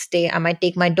the next day. I might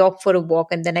take my dog for a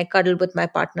walk, and then I cuddle with my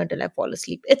partner till I fall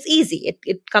asleep. It's easy.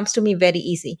 It comes to me very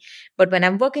easy. But when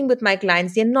I'm working with my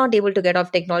clients, they're not able to get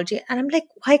off technology. And I'm like,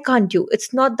 why can't you?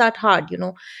 It's not that hard,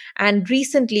 And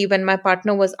recently, when my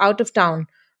partner was out of town,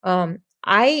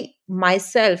 I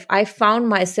found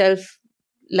myself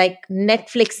like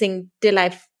Netflixing till I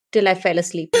fell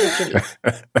asleep, literally.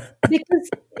 Because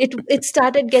it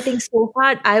started getting so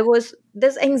hard.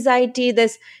 There's anxiety,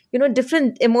 there's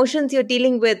different emotions you're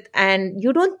dealing with, and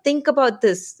you don't think about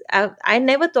this. I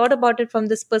never thought about it from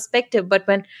this perspective. But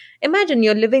when, imagine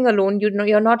you're living alone,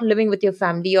 you're not living with your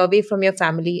family, you're away from your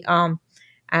family,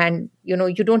 and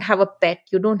you don't have a pet,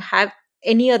 you don't have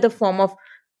any other form of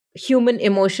human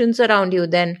emotions around you,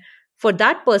 then for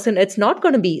that person it's not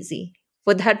going to be easy.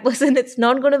 For that person, it's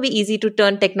not going to be easy to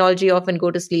turn technology off and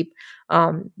go to sleep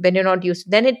when you're not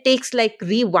used. Then it takes like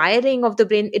rewiring of the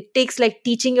brain. It takes like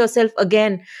teaching yourself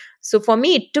again. So for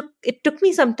me, it took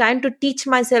me some time to teach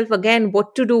myself again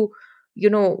what to do.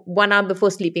 1 hour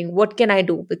before sleeping, what can I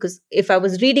do? Because if I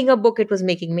was reading a book, it was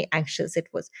making me anxious.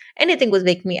 Anything was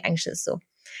making me anxious. So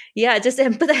yeah, just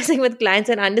empathizing with clients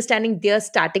and understanding their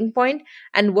starting point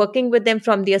and working with them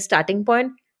from their starting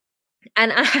point.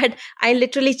 And I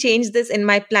literally changed this in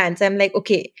my plans. I'm like,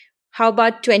 okay, how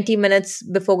about 20 minutes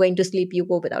before going to sleep, you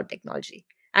go without technology,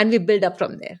 and we build up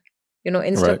from there.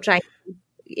 Instead of trying to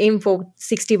aim for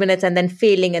 60 minutes and then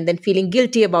failing and then feeling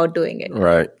guilty about doing it.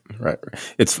 Right.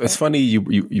 It's funny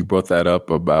you brought that up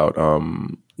about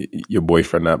your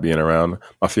boyfriend not being around.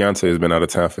 My fiance has been out of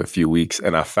town for a few weeks,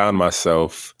 and I found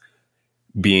myself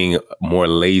being more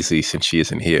lazy since she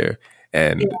isn't here.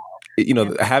 And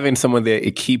having someone there,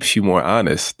 it keeps you more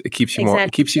honest. It keeps you more.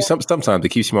 It keeps you sometimes. It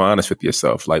keeps you more honest with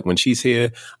yourself. Like when she's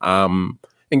here, and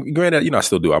granted, I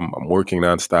still do. I'm working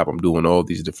nonstop. I'm doing all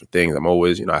these different things. I'm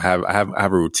always, I have a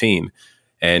routine,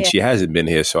 and she hasn't been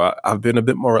here, so I've been a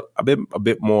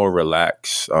bit more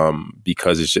relaxed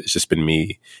because it's just been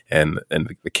me and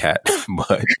the cat.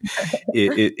 But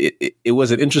it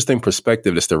was an interesting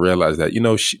perspective just to realize that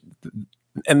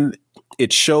and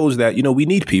it shows that we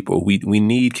need people. We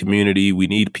need community. We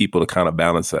need people to kind of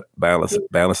balance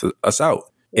us out,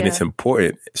 and it's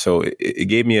important. So it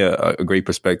gave me a great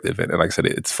perspective. And like I said,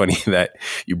 it's funny that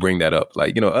you bring that up.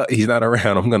 Like he's not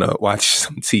around. I'm gonna watch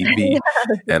some TV,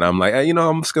 and I'm like,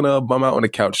 I'm just gonna bum out on the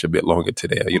couch a bit longer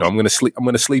today. I'm gonna sleep. I'm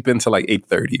gonna sleep until like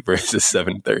 8:30 versus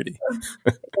 7:30.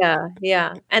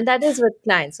 Yeah, and that is with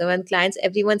clients. So when clients,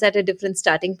 everyone's at a different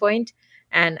starting point.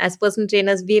 And as personal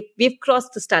trainers, we've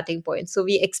crossed the starting point. So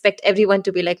we expect everyone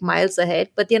to be like miles ahead,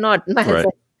 but they're not miles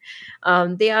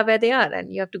ahead. They are where they are.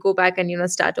 And you have to go back and,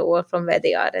 start over from where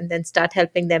they are and then start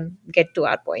helping them get to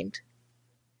our point.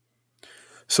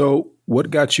 So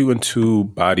what got you into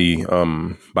body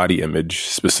image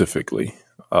specifically?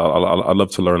 I'd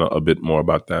love to learn a bit more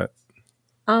about that.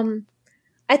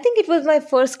 I think it was my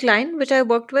first client, which I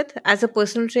worked with as a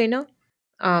personal trainer.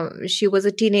 She was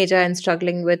a teenager and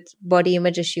struggling with body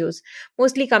image issues,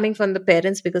 mostly coming from the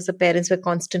parents, because the parents were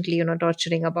constantly,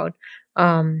 torturing about.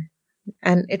 And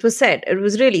it was sad. It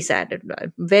was really sad.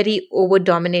 Very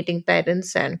over-dominating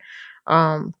parents and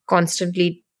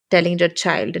constantly telling their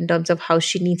child in terms of how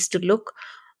she needs to look.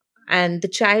 And the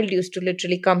child used to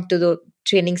literally come to the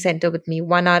training center with me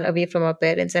 1 hour away from her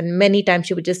parents. And many times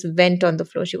she would just vent on the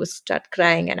floor. She would start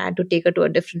crying, and I had to take her to a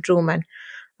different room and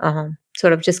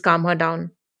sort of just calm her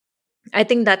down. I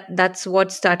think that's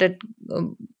what started.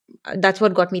 That's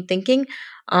what got me thinking.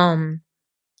 Um,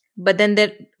 but then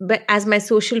but as my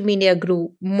social media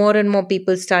grew, more and more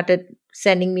people started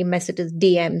sending me messages,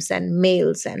 DMs, and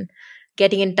mails, and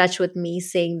getting in touch with me,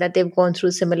 saying that they've gone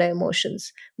through similar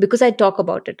emotions because I talk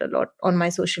about it a lot on my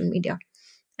social media.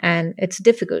 And it's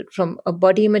difficult from a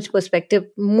body image perspective.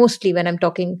 Mostly when I'm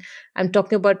talking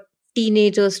about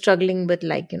teenagers struggling with,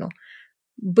 like,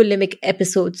 bulimic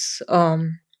episodes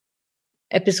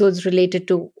related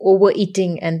to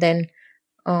overeating, and then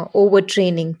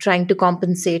overtraining, trying to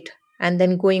compensate, and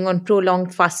then going on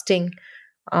prolonged fasting.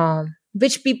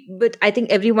 Which people, but I think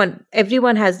everyone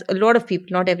has, a lot of people,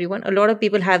 not everyone, a lot of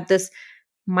people have this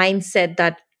mindset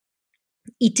that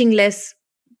eating less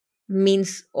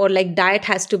means, or like diet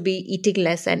has to be eating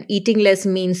less, and eating less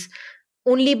means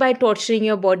only by torturing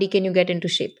your body can you get into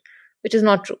shape, which is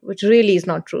not true, which really is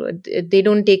not true. They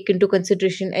don't take into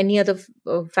consideration any other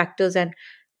factors. And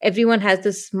everyone has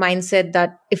this mindset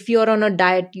that if you're on a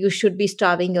diet, you should be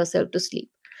starving yourself to sleep,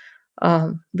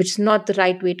 which is not the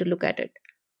right way to look at it.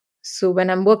 So when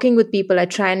I'm working with people, I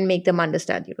try and make them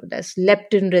understand, there's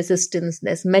leptin resistance,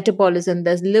 there's metabolism,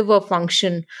 there's liver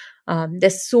function,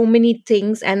 there's so many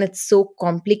things, and it's so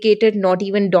complicated. Not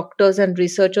even doctors and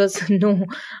researchers know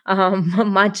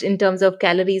much in terms of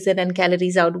calories in and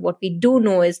calories out. What we do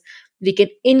know is we can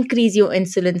increase your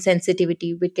insulin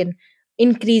sensitivity, we can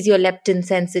increase your leptin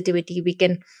sensitivity, we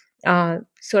can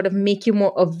sort of make you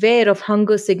more aware of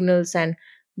hunger signals, and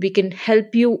we can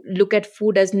help you look at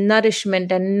food as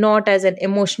nourishment and not as an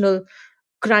emotional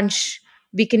crunch.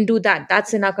 We can do that.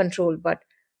 That's in our control. But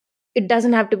it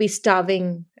doesn't have to be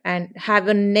starving and have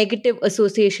a negative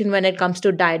association when it comes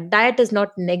to diet. Diet is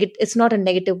not negative. It's not a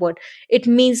negative word. It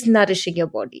means nourishing your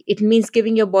body. It means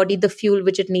giving your body the fuel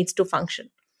which it needs to function.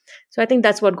 So I think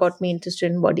that's what got me interested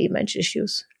in body image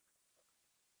issues.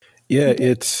 Yeah, Do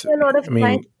you it's, see a lot of I mean,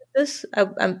 clients with this?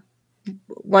 I'm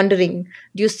wondering,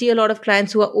 do you see a lot of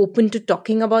clients who are open to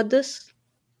talking about this?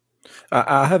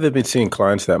 I haven't been seeing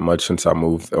clients that much since I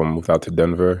moved out to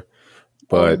Denver, Oh,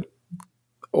 but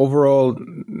overall,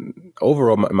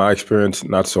 my experience,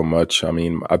 not so much. I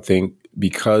mean, I think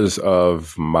because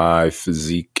of my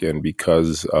physique and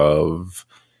because of,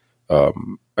 I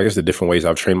guess, the different ways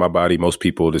I've trained my body, most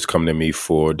people just come to me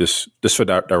for just for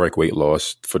direct weight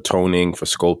loss, for toning, for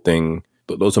sculpting.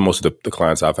 Those are most of the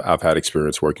clients I've had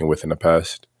experience working with in the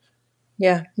past.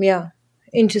 yeah, yeah.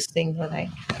 Interesting, right?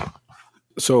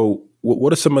 So,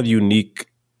 what are some of the unique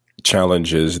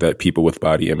challenges that people with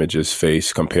body images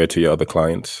face compared to your other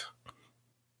clients?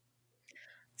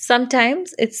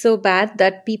 Sometimes it's so bad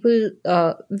that people,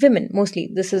 women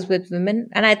mostly, this is with women,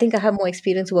 and I think I have more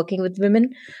experience working with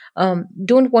women,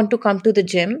 don't want to come to the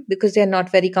gym because they're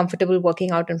not very comfortable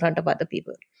working out in front of other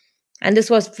people. And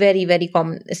this was very, very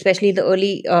common, especially in the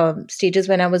early stages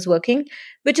when I was working,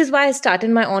 which is why I started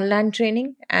my online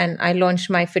training and I launched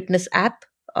my fitness app,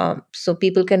 so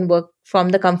people can work from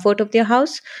the comfort of their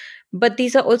house. But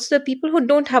these are also the people who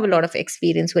don't have a lot of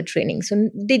experience with training. So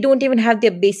they don't even have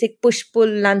their basic push, pull,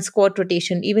 lunge, squat,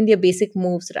 rotation, even their basic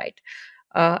moves right.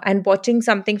 And watching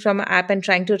something from an app and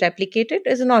trying to replicate it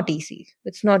is not easy.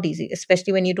 It's not easy,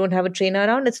 especially when you don't have a trainer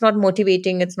around. It's not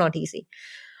motivating. It's not easy.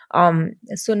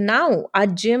 So now our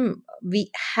gym, we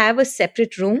have a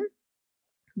separate room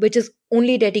which is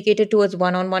only dedicated towards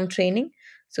one-on-one training.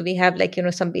 So we have, like,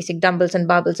 some basic dumbbells and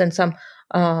barbells and some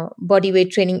body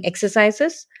weight training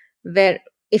exercises, where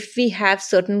if we have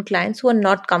certain clients who are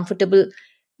not comfortable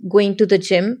going to the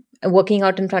gym and working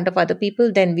out in front of other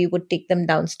people, then we would take them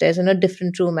downstairs in a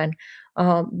different room, and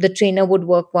the trainer would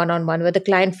work one-on-one where the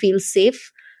client feels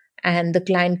safe and the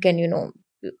client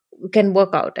can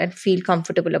work out and feel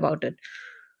comfortable about it.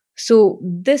 So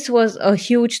this was a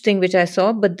huge thing which I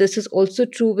saw, but this is also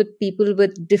true with people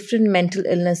with different mental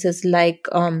illnesses. Like,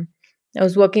 I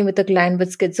was working with a client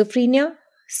with schizophrenia,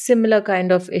 similar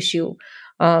kind of issue.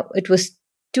 It was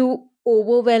too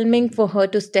overwhelming for her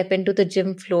to step into the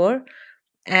gym floor,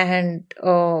 and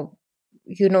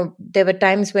there were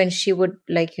times when she would,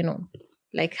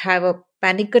 like have a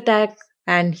panic attack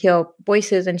and hear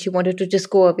voices, and she wanted to just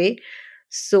go away.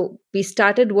 So we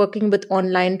started working with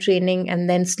online training, and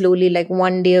then slowly, like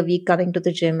 1 day a week, coming to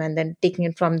the gym and then taking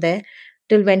it from there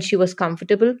till when she was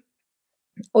comfortable,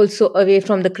 also away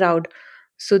from the crowd.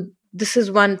 So this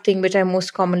is one thing which I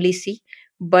most commonly see.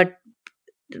 But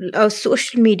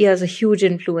social media is a huge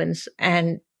influence,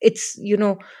 and it's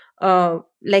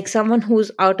like someone who's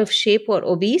out of shape or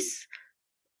obese,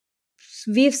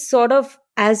 we've sort of,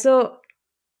 as a,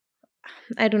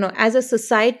 I don't know, as a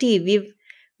society,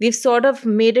 we've sort of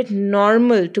made it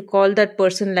normal to call that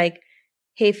person like,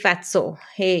 hey fatso,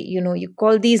 hey, you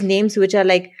call these names which are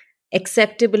like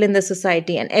acceptable in the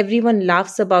society, and everyone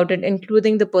laughs about it,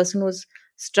 including the person who's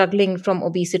struggling from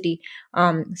obesity.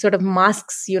 Sort of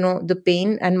masks, the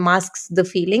pain and masks the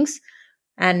feelings.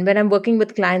 And when I'm working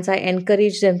with clients, I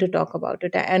encourage them to talk about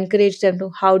it. I encourage them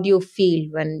to, how do you feel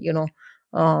when,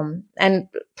 and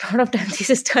a lot of times these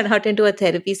just turn out into a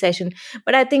therapy session.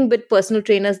 But I think with personal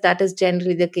trainers, that is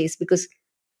generally the case, because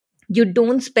you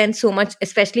don't spend so much,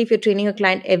 especially if you're training a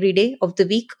client every day of the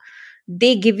week.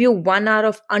 They give you 1 hour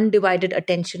of undivided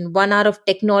attention, 1 hour of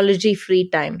technology free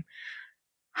time.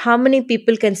 How many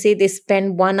people can say they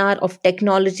spend 1 hour of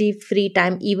technology free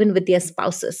time even with their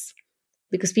spouses?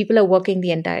 Because people are working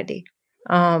the entire day.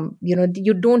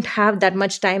 You don't have that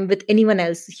much time with anyone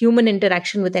else, human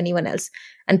interaction with anyone else.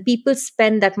 And people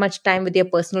spend that much time with their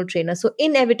personal trainer. So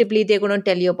inevitably, they're going to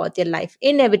tell you about their life.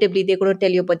 Inevitably, they're going to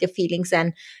tell you about their feelings.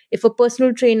 And if a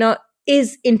personal trainer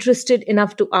is interested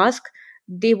enough to ask,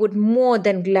 they would more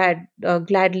than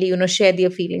gladly, share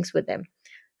their feelings with them.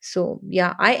 So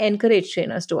yeah, I encourage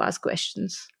trainers to ask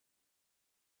questions.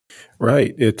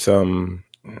 Right. It's, I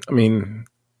mean,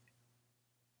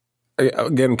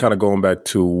 again, kind of going back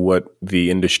to what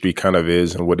the industry kind of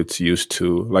is and what it's used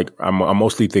to. Like, I'm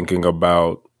mostly thinking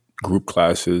about group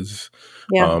classes.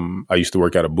 Yeah. I used to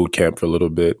work at a boot camp for a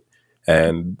little bit,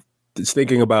 and it's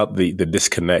thinking about the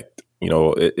disconnect.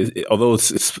 Although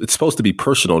it's supposed to be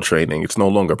personal training, it's no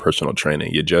longer personal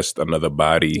training. You're just another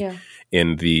body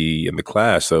in the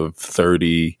class of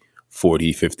 30,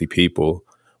 40, 50 people.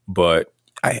 But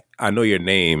I know your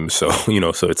name, so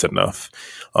so it's enough.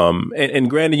 And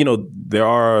granted, there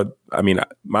are. I mean,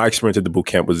 my experience at the boot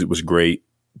camp was great.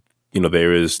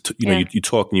 There is, you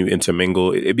talk and you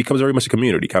intermingle. It becomes very much a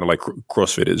community, kind of like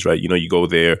CrossFit is, right? You go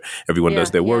there, everyone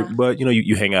does their work, but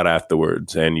you hang out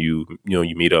afterwards, and you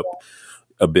meet up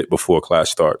a bit before class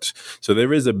starts. So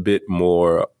there is a bit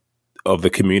more of the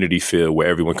community feel where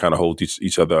everyone kind of holds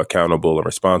each other accountable and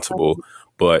responsible,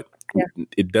 but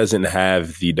it doesn't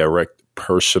have the direct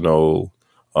personal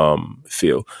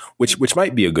feel, which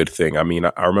might be a good thing. I mean,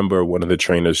 I remember one of the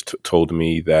trainers told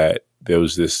me that there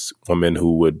was this woman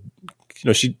who would,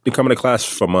 she'd been coming to class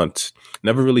for months,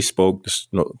 never really spoke, just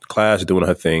class, doing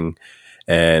her thing.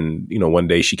 And, one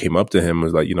day she came up to him and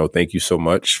was like, thank you so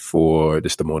much for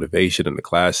just the motivation and the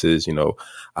classes.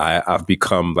 I've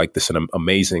become like this an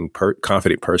amazing,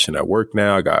 confident person at work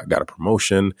now. I got a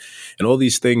promotion and all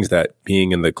these things that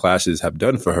being in the classes have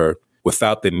done for her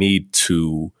without the need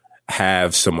to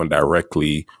have someone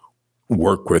directly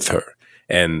work with her.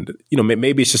 And,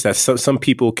 maybe it's just that some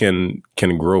people can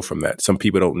grow from that. Some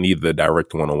people don't need the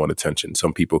direct one-on-one attention.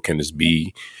 Some people can just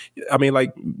be, I mean,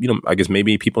 like, I guess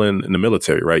maybe people in the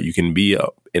military, right? You can be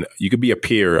you could be a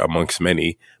peer amongst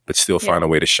many, but still find a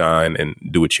way to shine and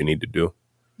do what you need to do.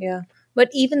 Yeah. But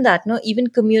even that, even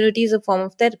community is a form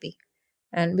of therapy.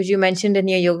 And which you mentioned in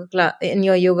your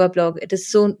yoga blog, it is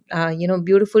so,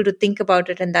 beautiful to think about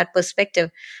it in that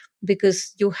perspective,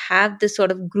 because you have this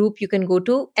sort of group you can go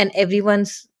to and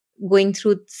everyone's going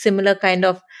through similar kind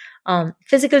of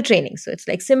physical training. So it's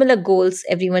like similar goals,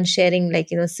 everyone's sharing like,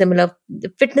 similar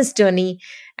fitness journey,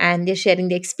 and they're sharing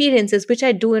the experiences, which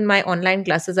I do in my online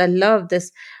classes. I love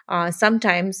this.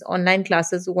 Sometimes online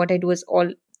classes, what I do is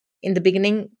all in the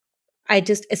beginning, I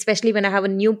just, especially when I have a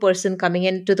new person coming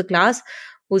into the class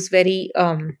who's very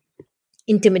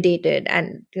intimidated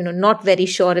and, not very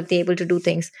sure if they're able to do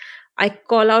things, I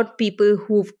call out people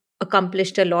who've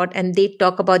accomplished a lot and they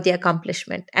talk about their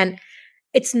accomplishment. And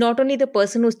it's not only the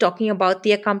person who's talking about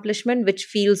the accomplishment, which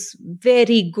feels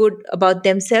very good about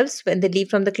themselves when they leave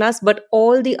from the class, but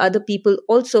all the other people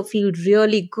also feel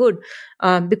really good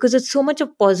because it's so much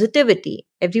of positivity.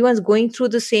 Everyone's going through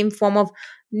the same form of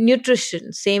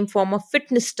nutrition, same form of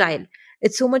fitness style.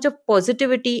 It's so much of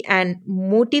positivity and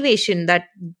motivation that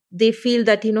they feel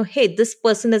that, hey, this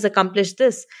person has accomplished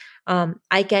this.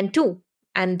 I can too.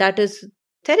 And that is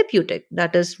therapeutic.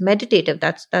 That is meditative.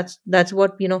 That's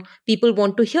what, people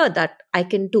want to hear, that I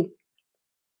can too.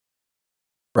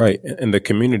 Right. And the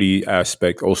community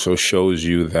aspect also shows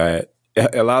you that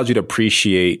it allows you to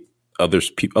appreciate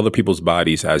other people's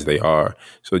bodies as they are.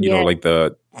 So, like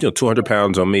the 200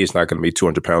 pounds on me, it's not going to be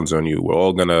 200 pounds on you. We're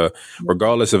all going to,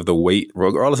 regardless of the weight,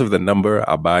 regardless of the number,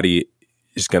 our body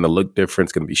is going to look different.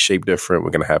 It's going to be shaped different.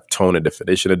 We're going to have tone and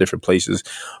definition in different places,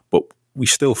 but we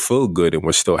still feel good and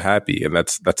we're still happy. And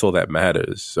that's all that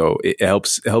matters. So it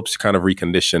helps kind of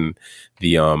recondition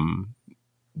the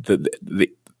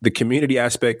community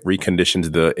aspect,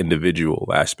 reconditions the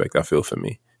individual aspect, I feel, for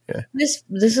me. This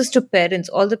is to parents,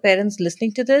 all the parents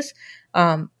listening to this.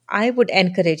 I would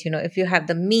encourage, if you have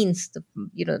the means,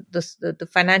 the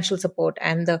financial support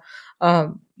and the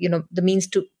means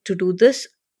to do this,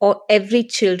 or every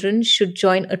children should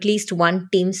join at least one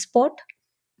team sport,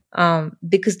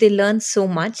 because they learn so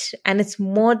much, and it's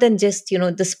more than just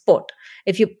the sport.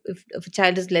 If a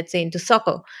child is, let's say, into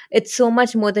soccer, it's so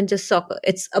much more than just soccer.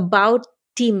 It's about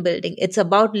team building. It's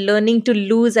about learning to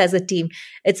lose as a team.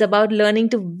 It's about learning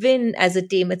to win as a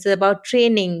team. It's about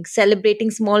training, celebrating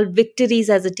small victories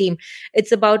as a team.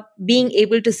 It's about being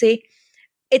able to say,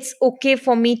 it's okay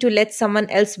for me to let someone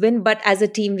else win, but as a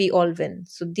team, we all win.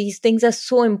 So these things are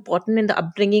so important in the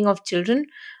upbringing of children,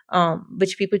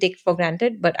 which people take for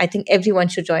granted. But I think everyone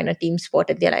should join a team sport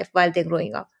in their life while they're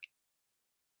growing up.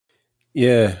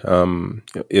 Yeah,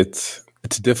 it's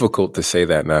difficult to say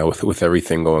that now with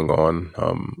everything going on.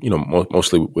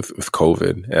 Mostly with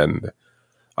COVID, and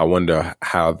I wonder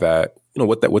how that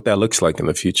what that looks like in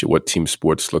the future. What team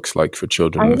sports looks like for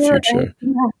children in the future.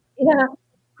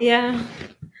 Yeah.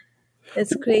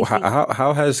 It's crazy.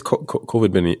 How has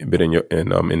COVID been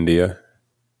in India?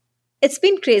 It's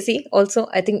been crazy. Also,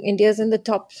 I think India is in the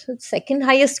top second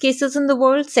highest cases in the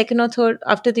world, second or third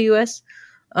after the US.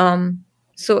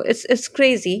 So it's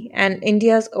crazy. And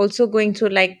India is also going through,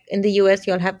 like in the US,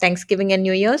 you'll have Thanksgiving and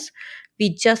New Year's.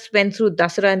 We just went through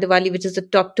Dasara and Diwali, which is the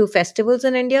top two festivals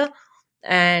in India,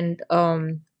 and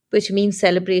which means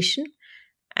celebration.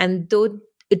 And though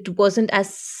it wasn't as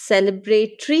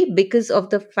celebratory because of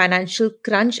the financial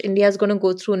crunch India is going to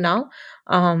go through now,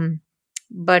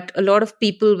 but a lot of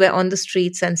people were on the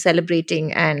streets and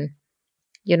celebrating, and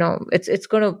it's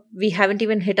going to, we haven't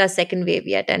even hit our second wave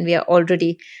yet, and we are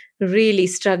already really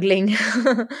struggling.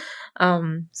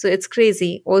 So it's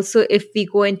crazy. Also, if we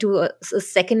go into a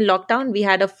second lockdown, we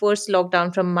had a first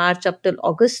lockdown from March up till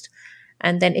August.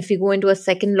 And then if we go into a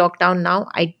second lockdown now,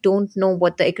 I don't know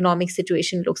what the economic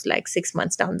situation looks like 6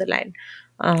 months down the line,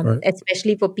 Right.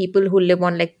 especially for people who live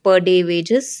on like per day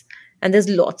wages. And there's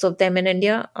lots of them in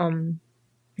India.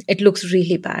 It looks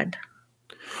really bad.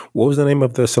 What was the name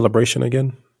of the celebration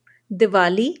again?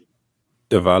 Diwali.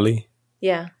 Diwali.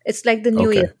 Yeah. It's like the New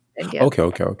Okay. Year in India. Okay.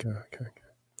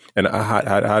 And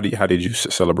how did you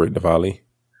celebrate Diwali?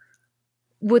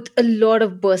 With a lot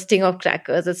of bursting of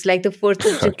crackers. It's like the 4th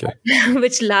of July, Okay.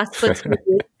 which lasts for 3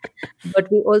 days.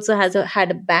 But we also had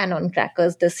a ban on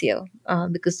crackers this year,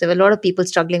 because there were a lot of people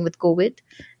struggling with COVID,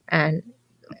 and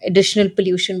additional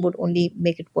pollution would only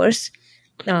make it worse.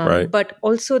 Right. But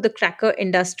also the cracker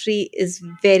industry is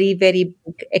very, very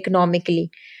big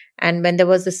economically. And when there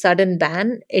was a sudden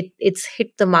ban, it's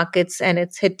hit the markets and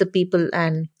it's hit the people.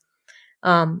 And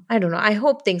I don't know. I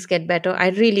hope things get better. I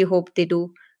really hope they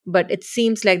do. But it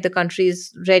seems like the country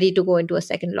is ready to go into a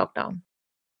second lockdown.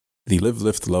 The Live,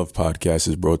 Lift, Love podcast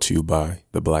is brought to you by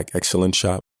the Black Excellence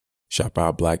Shop. Shop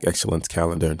our Black Excellence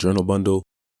calendar and journal bundle,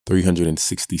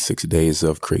 366 days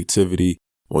of creativity,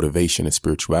 motivation, and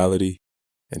spirituality.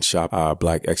 And shop our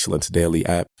Black Excellence Daily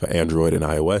app for Android and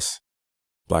iOS,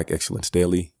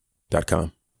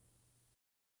 blackexcellencedaily.com.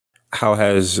 How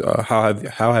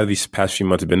have these past few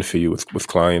months been for you with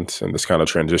clients and this kind of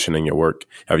transition in your work?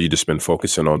 Have you just been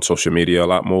focusing on social media a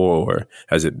lot more, or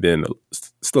has it been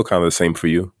still kind of the same for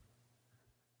you?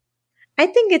 I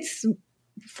think it's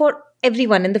for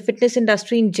everyone in the fitness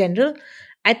industry in general.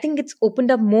 I think it's opened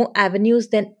up more avenues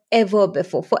than ever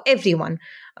before for everyone.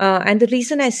 And the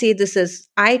reason I say this is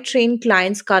I train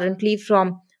clients currently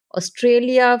from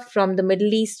Australia, from the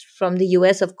Middle East, from the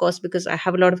US, of course, because I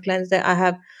have a lot of clients there. I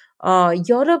have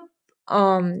Europe,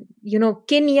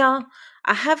 Kenya.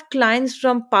 I have clients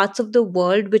from parts of the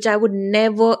world which I would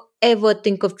never, ever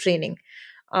think of training.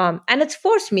 And it's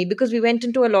forced me because we went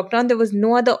into a lockdown. There was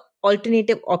no other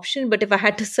alternative option. But if I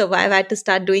had to survive, I had to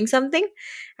start doing something.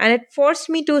 And it forced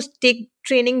me to take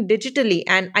training digitally.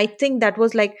 And I think that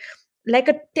was like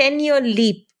a 10-year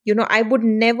leap. I would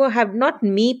never have, not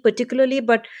me particularly,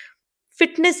 but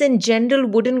fitness in general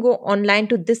wouldn't go online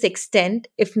to this extent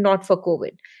if not for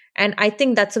COVID. And I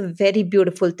think that's a very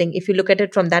beautiful thing if you look at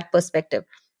it from that perspective.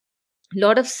 A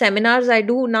lot of seminars I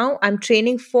do now, I'm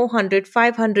training 400,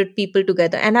 500 people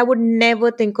together. And I would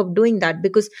never think of doing that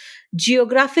because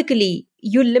geographically,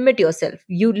 you limit yourself.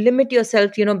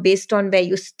 Based on where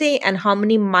you stay and how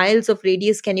many miles of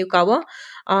radius can you cover.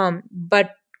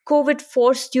 But COVID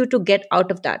forced you to get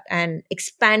out of that and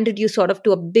expanded you sort of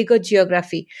to a bigger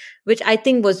geography, which I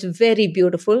think was very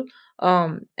beautiful.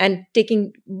 and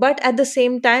taking, but at the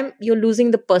same time you're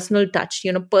losing the personal touch.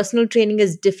 Personal training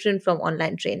is different from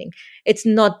online training. It's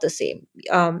not the same,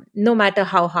 no matter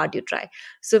how hard you try.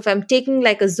 So if I'm taking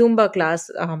like a Zumba class,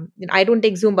 I don't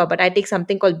take Zumba, but I take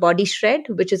something called Body Shred,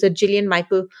 which is a Jillian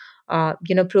Michael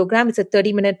program. It's a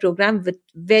 30-minute program with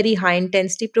very high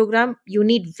intensity program. You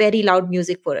need very loud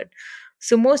music for it.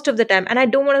 So most of the time, and I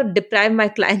don't want to deprive my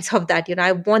clients of that,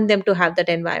 I want them to have that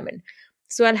environment.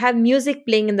 So I'll have music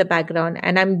playing in the background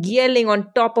and I'm yelling on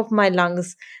top of my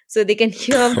lungs so they can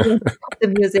hear me on top of the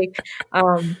music.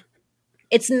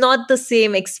 It's not the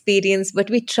same experience, but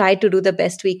we try to do the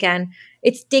best we can.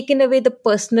 It's taken away the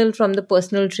personal from the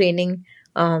personal training,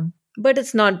 but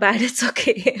it's not bad. It's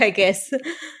okay, I guess.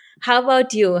 How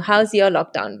about you? How's your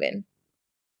lockdown been?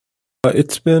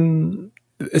 It's been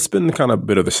kind of a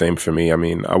bit of the same for me. I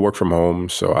mean, I work from home,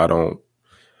 so I don't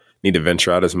need to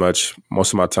venture out as much.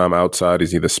 Most of my time outside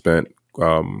is either spent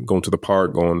going to the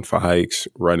park, going for hikes,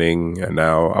 running, and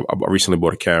now I recently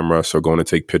bought a camera, so going to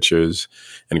take pictures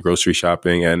and grocery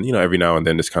shopping, and every now and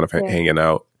then just kind of Yeah. hanging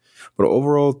out. But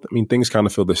overall, I mean, things kind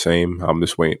of feel the same. I'm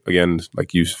just waiting again,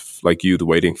 like you,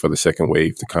 waiting for the second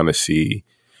wave to kind of see,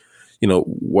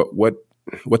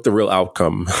 what the real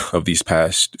outcome of these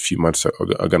past few months are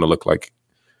going to look like.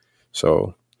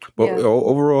 So, but Yeah.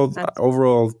 overall, Absolutely.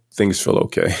 overall things feel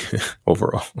okay.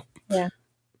 Overall, Yeah.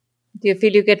 Do you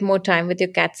feel you get more time with your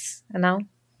cats now?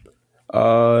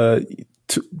 uh,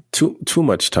 too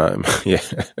much time. Yeah,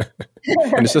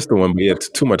 and it's just the one, but yeah, it's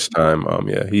too much time.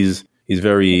 Yeah, he's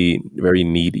very very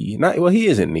needy. Not well, he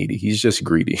isn't needy. He's just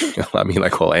greedy. I mean,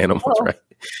 like all animals, Oh. right?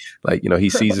 Like he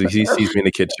sees me in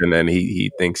the kitchen and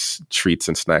he thinks treats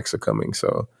and snacks are coming.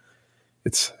 So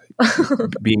it's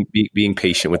being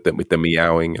patient with the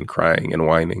meowing and crying and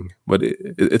whining. But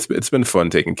it's been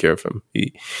fun taking care of him.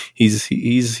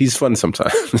 He's fun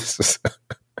sometimes.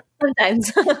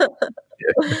 Sometimes.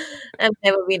 I've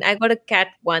never been. I got a cat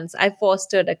once. I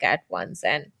fostered a cat once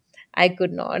and I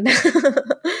could not.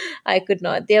 I could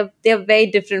not. They're very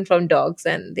different from dogs,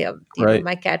 and they are, Right.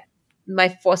 my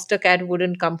foster cat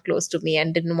wouldn't come close to me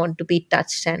and didn't want to be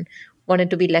touched and wanted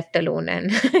to be left alone.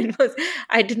 And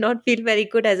I did not feel very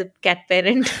good as a cat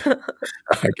parent.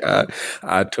 Like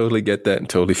I totally get that and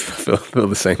totally feel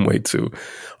the same way too.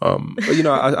 But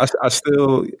I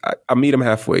still I meet him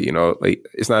halfway. Like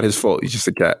it's not his fault. He's just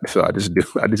a cat. So I just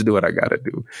do what I gotta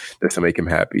do just to make him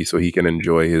happy, so he can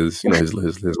enjoy his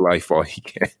life while he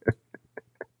can.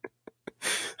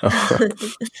 Yeah,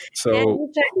 So you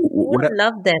what? don't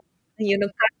love them. Cuddle.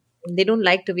 They don't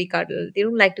like to be cuddled. They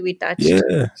don't like to be touched.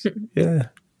 Yeah, yeah.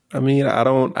 I mean, I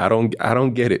don't get it. I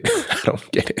don't get it. I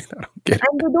don't get it.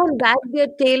 And they don't wag their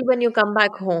tail when you come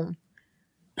back home.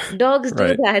 Dogs do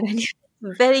Right. that, and it's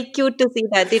very cute to see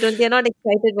that. They're not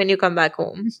excited when you come back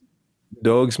home.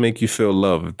 Dogs make you feel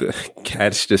loved.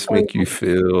 Cats just Oh, make you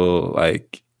feel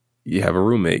like you have a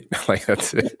roommate. Like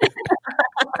that's it.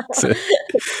 That's it.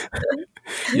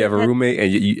 You have a that's roommate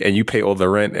and you pay all the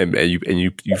rent and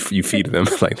you feed them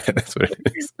like that. That's what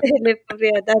it is. they live for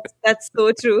real. That's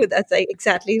so true. That's like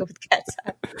exactly what cats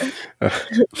are.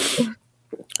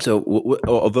 So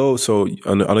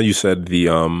I know you said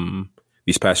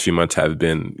these past few months have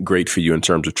been great for you in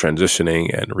terms of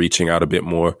transitioning and reaching out a bit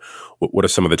more. What are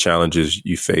some of the challenges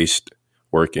you faced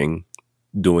working,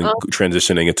 Um,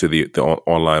 transitioning into the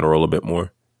online role a bit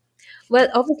more? well,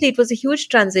 obviously, it was a huge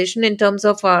transition in terms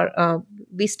of our.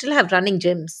 We still have running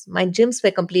gyms. My gyms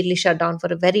were completely shut down for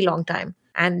a very long time,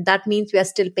 and that means we are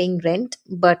still paying rent,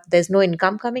 but there's no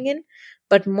income coming in.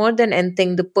 But more than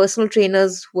anything, the personal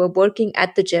trainers who are working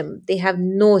at the gym, they have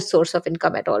no source of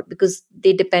income at all because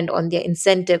they depend on their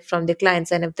incentive from their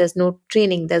clients. And if there's no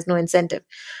training, there's no incentive.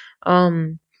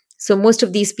 Um, so most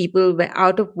of these people were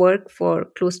out of work for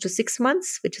close to 6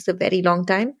 months, which is a very long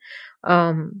time.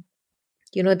 Um,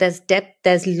 there's debt,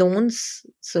 there's loans.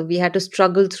 So we had to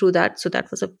struggle through that. So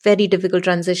that was a very difficult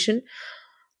transition.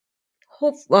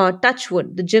 Hope, touch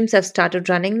wood, the gyms have started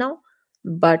running now,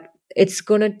 but it's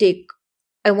going to take,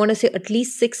 I want to say, at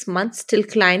least 6 months till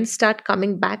clients start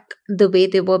coming back the way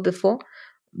they were before,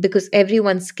 because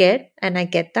everyone's scared, and I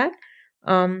get that.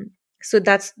 So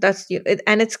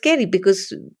and it's scary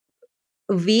because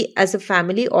we as a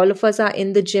family, all of us are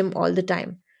in the gym all the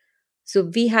time, so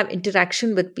we have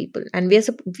interaction with people, and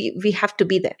we have to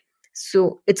be there.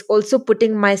 So it's also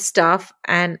putting my staff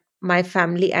and my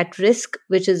family at risk,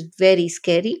 which is very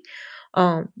scary.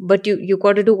 But you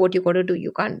got to do what you got to do.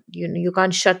 You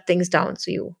can't shut things down,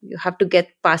 so you have to get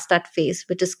past that phase,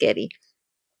 which is scary.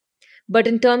 But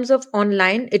in terms of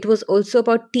online, it was also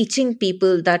about teaching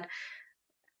people that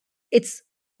it's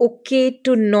okay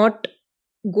to not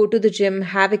go to the gym,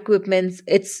 have equipments.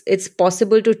 It's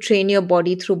possible to train your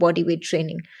body through body weight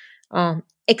training.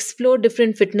 Explore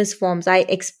different fitness forms. I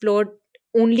explored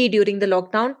only during the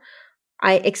lockdown.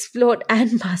 I explored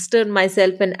and mastered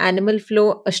myself in animal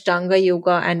flow, Ashtanga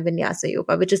yoga, and Vinyasa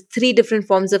yoga, which is three different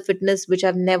forms of fitness which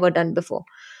I've never done before.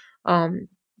 Um,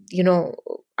 you know,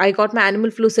 I got my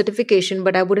animal flow certification,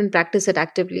 but I wouldn't practice it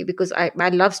actively because I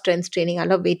love strength training, I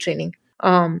love weight training.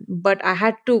 But I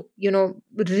had to,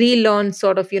 relearn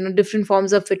sort of, different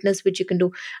forms of fitness which you can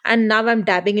do. And now I'm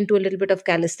dabbing into a little bit of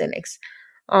calisthenics.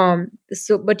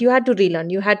 So, but you had to relearn,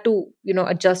 you had to,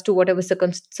 adjust to whatever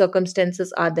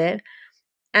circumstances are there.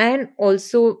 And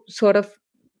also, sort of,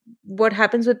 what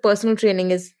happens with personal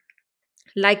training is,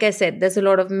 like I said, there's a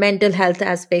lot of mental health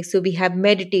aspects. So we have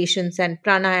meditations and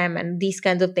pranayam and these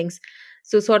kinds of things.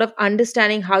 So, sort of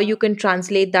understanding how you can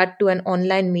translate that to an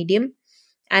online medium.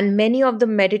 And many of the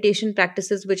meditation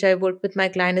practices which I work with my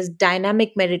client is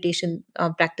dynamic meditation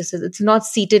practices. It's not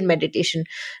seated meditation,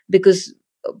 because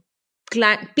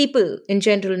people in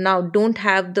general now don't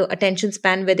have the attention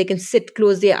span where they can sit,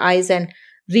 close their eyes, and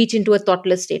reach into a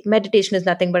thoughtless state. Meditation is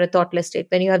nothing but a thoughtless state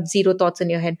when you have zero thoughts in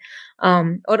your head,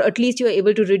 or at least you are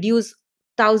able to reduce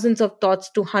thousands of thoughts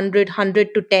to 100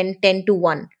 to 10, 10 to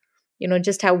 1.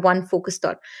 Just have one focused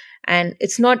thought. And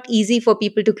it's not easy for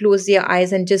people to close their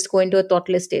eyes and just go into a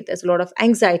thoughtless state. There's a lot of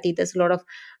anxiety. There's a lot of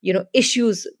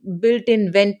issues built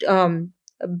in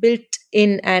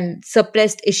and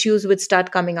suppressed issues which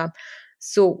start coming up.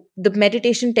 So the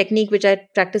meditation technique which I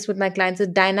practice with my clients is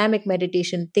dynamic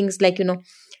meditation. Things like,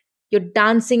 you're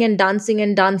dancing and dancing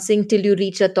and dancing till you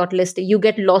reach a thoughtless state. You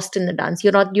get lost in the dance.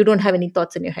 You don't have any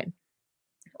thoughts in your head.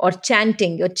 Or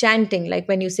chanting, you're chanting, like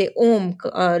when you say Om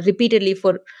repeatedly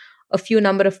for a few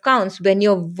number of counts. When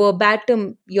you're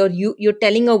verbatim, you're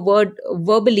telling a word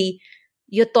verbally,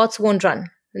 your thoughts won't run.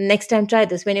 Next time, try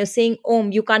this. When you're saying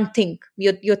Om, you can't think.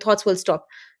 Your thoughts will stop.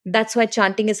 That's why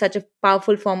chanting is such a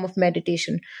powerful form of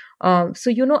meditation.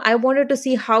 So, I wanted to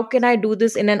see how can I do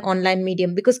this in an online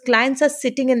medium, because clients are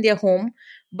sitting in their home,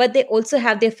 but they also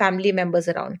have their family members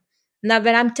around. Now,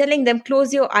 when I'm telling them,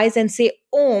 close your eyes and say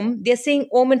Om, they're saying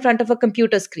Om in front of a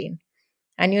computer screen.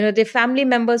 And, their family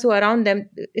members who are around them,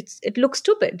 it looks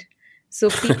stupid. So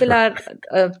people are,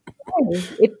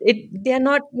 they are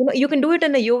not, you can do it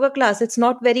in a yoga class. It's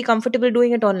not very comfortable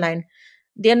doing it online.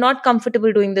 They are not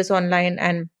comfortable doing this online.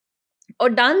 And or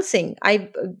dancing, I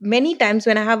many times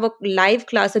when I have a live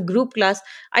class, a group class,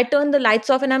 I turn the lights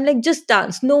off and I'm like, just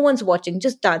dance, no one's watching,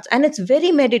 just dance. And it's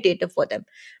very meditative for them.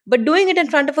 But doing it in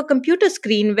front of a computer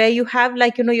screen where you have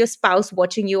your spouse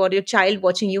watching you or your child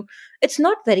watching you, it's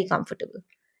not very comfortable.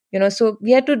 So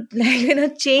we have to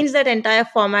change that entire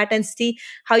format and see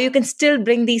how you can still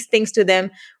bring these things to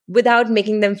them without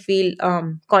making them feel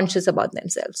conscious about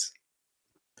themselves.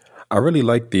 I really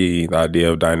like the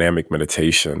idea of dynamic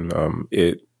meditation.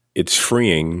 It's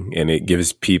freeing, and it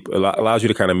gives people, allows you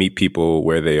to kind of meet people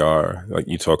where they are. Like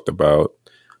you talked about,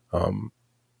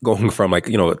 going from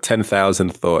 10,000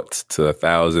 thoughts to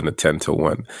 1,000 to 10 to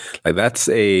 1. Like that's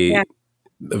a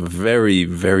very,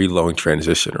 very long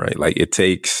transition, right? Like it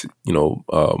takes,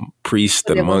 priests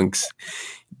and monks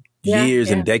years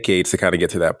and decades to kind of get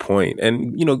to that point.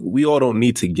 And, we all don't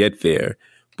need to get there,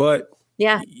 but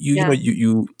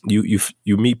you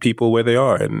meet people where they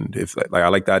are. And if I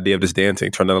like the idea of just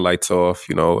dancing, turning the lights off,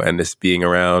 and just being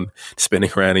around,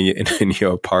 spinning around in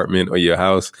your apartment or your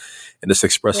house and just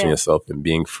expressing yourself and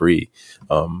being free.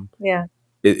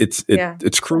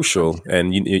 It's crucial.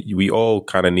 And we all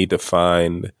kind of need to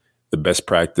find the best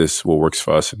practice, what works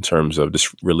for us in terms of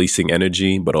just releasing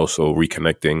energy, but also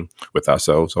reconnecting with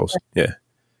ourselves also. Yeah.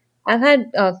 I've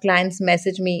had clients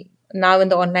message me now in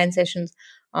the online sessions,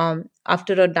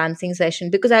 after a dancing session,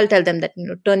 because I'll tell them that,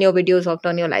 turn your videos off,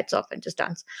 turn your lights off and just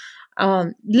dance.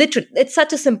 Literally, it's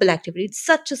such a simple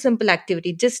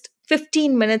activity. Just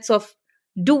 15 minutes of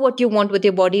do what you want with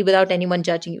your body without anyone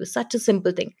judging you. Such a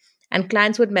simple thing. And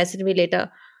clients would message me later,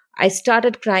 I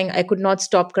started crying. I could not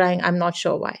stop crying. I'm not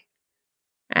sure why.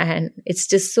 And it's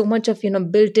just so much of,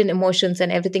 built-in emotions,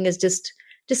 and everything is just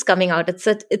coming out.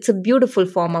 It's a beautiful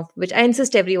form of which I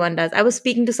insist everyone does. I was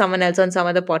speaking to someone else on some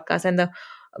other podcast, and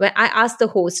when I asked the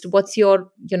host, what's your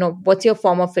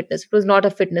form of fitness? It was not a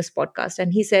fitness podcast.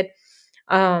 And he said,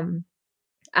 I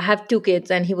have 2 kids.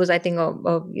 And he was, I think,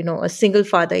 a single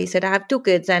father. He said, I have 2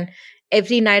 kids. And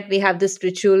every night we have this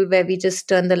ritual where we just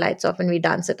turn the lights off and we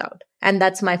dance it out. And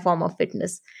that's my form of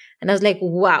fitness. And I was like,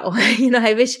 wow,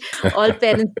 I wish all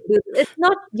parents do. It's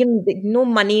not, no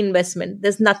money investment.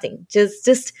 There's nothing.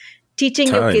 Just teaching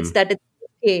Time. Your kids that it's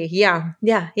okay. Yeah.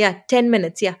 10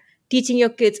 minutes. Yeah. Teaching your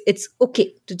kids it's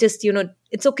okay to just,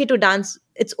 it's okay to dance.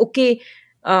 It's okay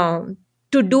um,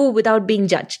 to do without being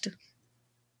judged.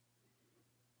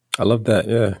 I love that.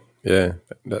 Yeah, yeah.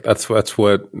 That's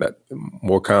what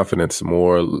more confidence,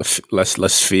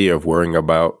 less fear of worrying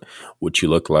about what you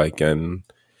look like, and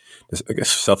I guess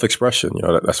self expression.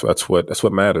 That's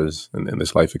what matters in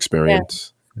this life Yeah,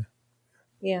 experience.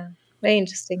 yeah, very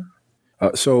interesting.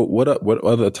 So what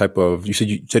other type of you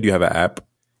said you have an app?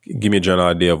 Give me a general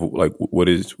idea of like what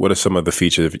are some of the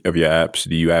features of your apps?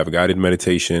 Do you have guided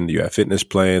meditation? Do you have fitness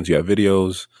plans? Do you have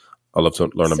videos? I'd love to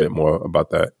learn a So bit more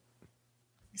about that.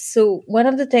 So one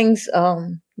of the things,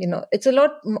 it's a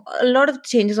lot of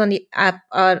changes on the app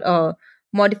are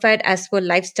modified as per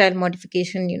lifestyle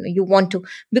modification. You want to,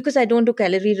 because I don't do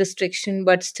calorie restriction,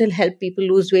 but still help people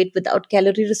lose weight without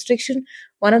calorie restriction.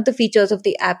 One of the features of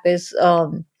the app is,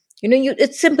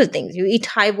 it's simple things. You eat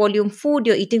high volume food.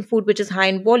 You're eating food which is high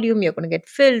in volume. You're going to get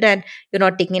filled, and you're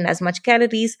not taking in as much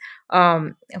calories.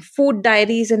 Food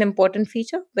diary is an important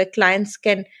feature where clients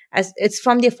can, as it's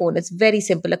from their phone, it's very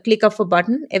simple, a click of a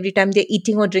button. Every time they're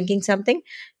eating or drinking something,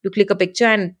 you click a picture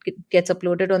and it gets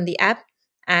uploaded on the app.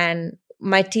 And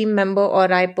my team member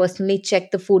or I personally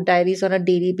check the food diaries on a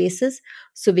daily basis,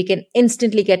 so we can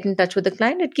instantly get in touch with the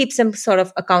client. It keeps them sort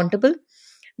of accountable.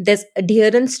 There's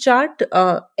adherence chart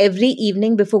every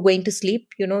evening before going to sleep.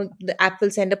 The app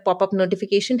will send a pop-up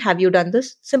notification. Have you done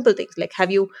this? Simple things like, have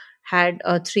you had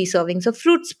 3 servings of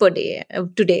fruits per day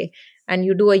today? And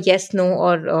you do a yes, no,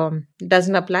 or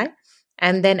doesn't apply.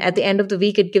 And then at the end of the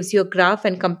week, it gives you a graph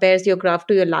and compares your graph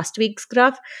to your last week's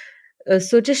graph.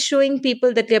 So just showing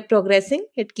people that they're progressing,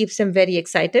 it keeps them very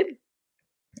excited.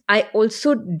 I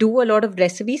also do a lot of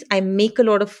recipes. I make a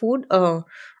lot of food.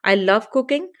 I love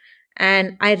cooking,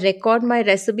 and I record my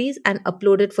recipes and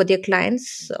upload it for their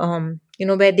clients.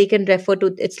 Where they can refer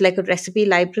to. It's like a recipe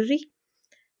library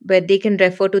where they can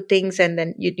refer to things, and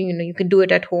then you can do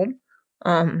it at home.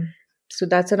 So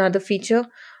that's another feature.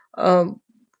 Um,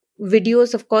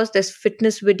 Videos, of course. There's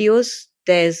fitness videos.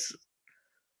 There's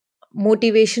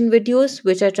motivation videos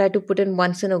which I try to put in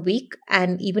once in a week,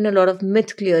 and even a lot of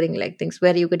myth clearing, like things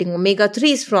where you're getting omega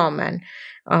 3s from, and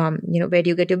where do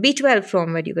you get your B12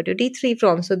 from, where do you get your D3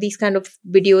 from. So these kind of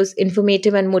videos,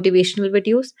 informative and motivational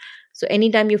videos. So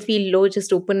anytime you feel low,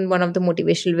 just open one of the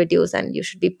motivational videos and you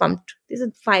should be pumped. These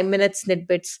are 5 minute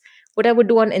snippets, what I would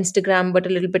do on Instagram, but a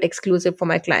little bit exclusive for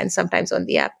my clients sometimes on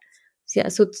the app. So yeah,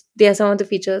 so they are some of the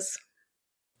features.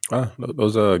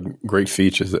 Those are great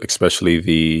features, especially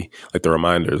the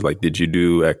reminders. Like, did you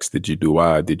do X? Did you do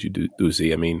Y? Did you do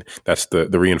Z? I mean, that's the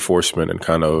reinforcement and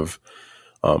kind of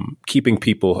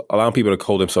allowing people to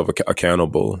hold themselves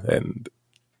accountable. And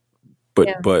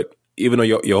Yeah. but even though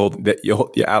you're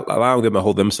allowing them to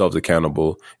hold themselves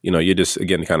accountable, you're just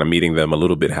again kind of meeting them a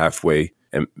little bit halfway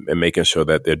and making sure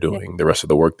that they're Yeah. doing the rest of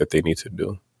the work that they need to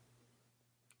do.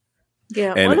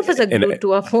 Yeah. And All of us are and glued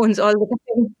to our phones all the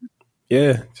time.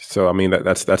 yeah, so I mean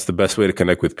that's the best way to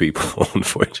connect with people,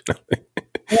 unfortunately.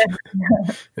 Yeah.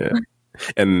 Yeah.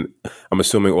 And I'm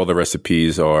assuming all the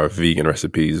recipes are vegan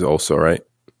recipes also, right?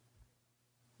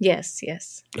 Yes,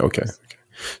 yes. Okay.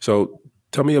 So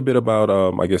tell me a bit about,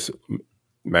 I guess,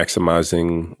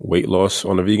 maximizing weight loss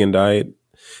on a vegan diet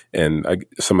and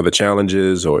some of the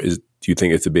challenges, or do you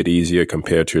think it's a bit easier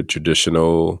compared to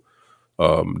traditional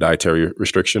dietary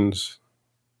restrictions?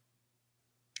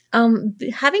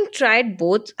 Having tried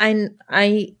both,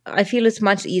 I feel it's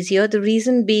much easier. The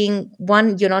reason being,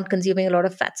 one, you're not consuming a lot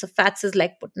of fats. So fats is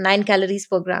like 9 calories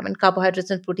per gram, and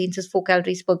carbohydrates and proteins is 4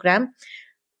 calories per gram.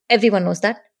 Everyone knows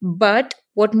that. But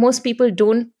what most people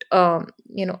don't,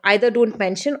 either don't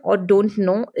mention or don't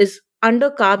know is, under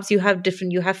carbs you have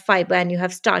different. You have fiber and you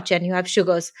have starch and you have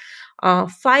sugars.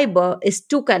 Fiber is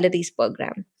 2 calories per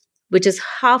gram, which is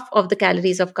half of the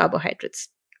calories of carbohydrates.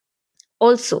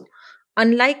 Also,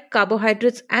 unlike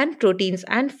carbohydrates and proteins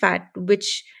and fat,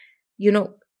 which, you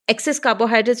know, excess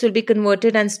carbohydrates will be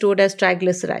converted and stored as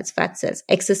triglycerides, fat cells.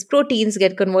 Excess proteins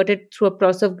get converted through a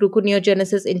process of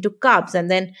gluconeogenesis into carbs, and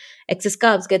then excess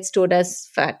carbs get stored as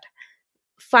fat.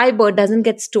 Fiber doesn't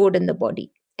get stored in the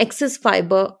body. Excess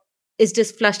fiber is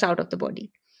just flushed out of the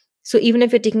body. So even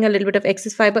if you're taking a little bit of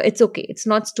excess fiber, it's okay. It's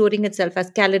not storing itself as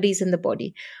calories in the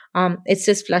body. It's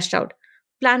just flushed out.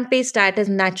 Plant-based diet is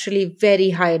naturally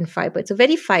very high in fiber. It's a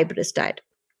very fibrous diet,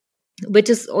 which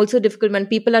is also difficult when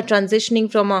people are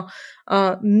transitioning from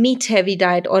a meat-heavy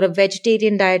diet or a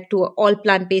vegetarian diet to an all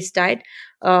plant-based diet.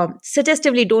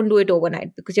 Suggestively, don't do it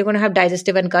overnight because you're going to have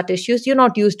digestive and gut issues. You're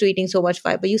not used to eating so much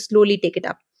fiber. You slowly take it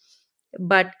up.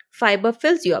 But fiber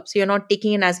fills you up, so you're not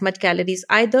taking in as much calories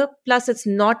either. Plus, it's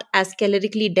not as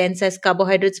calorically dense as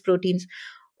carbohydrates, proteins,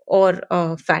 or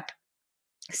fat.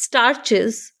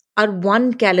 Starches are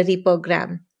 1 calorie per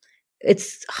gram.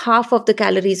 it's half of the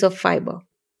calories of fiber.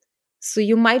 So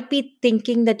you might be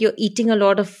thinking that you're eating a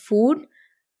lot of food,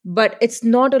 but it's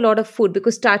not a lot of food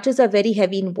because starches are very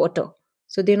heavy in water.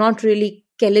 So they're not really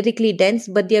calorically dense,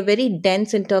 but they're very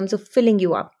dense in terms of filling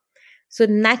you up. So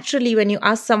naturally, when you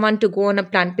ask someone to go on a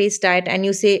plant-based diet and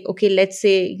you say, okay, let's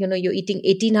say, you're eating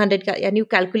 1800 and you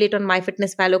calculate on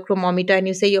MyFitnessPal or Chromometer and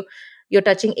you say you're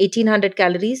touching 1800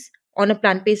 calories on a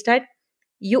plant-based diet,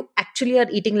 you actually are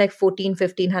eating like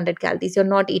 1500 calories. You're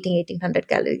not eating 1800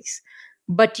 calories.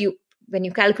 But when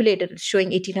you calculate it, it's showing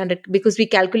 1800 because we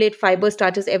calculate fiber,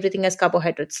 starches, everything as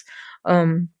carbohydrates.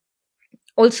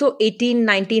 Also,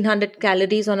 1900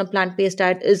 calories on a plant-based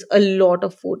diet is a lot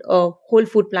of food. A whole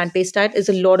food plant-based diet is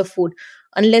a lot of food.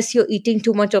 Unless you're eating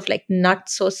too much of like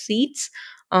nuts or seeds,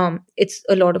 it's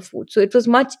a lot of food. So it was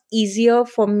much easier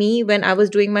for me when I was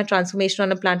doing my transformation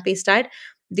on a plant-based diet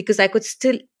because I could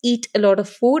still eat a lot of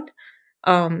food,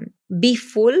 be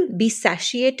full, be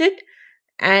satiated,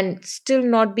 and still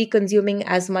not be consuming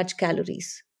as much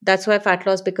calories. That's why fat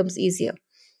loss becomes easier.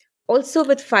 Also,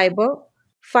 with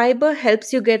fiber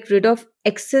helps you get rid of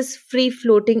excess free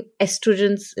floating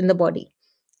estrogens in the body.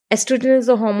 Estrogen is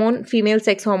a hormone, female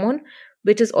sex hormone,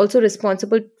 which is also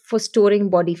responsible for storing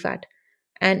body fat.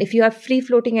 And if you have free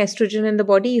floating estrogen in the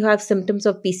body, you have symptoms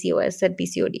of PCOS and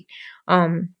PCOD,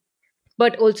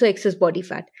 but also excess body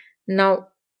fat. Now,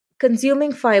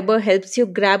 consuming fiber helps you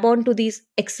grab onto these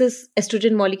excess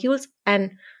estrogen molecules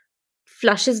and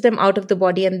flushes them out of the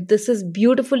body. And this is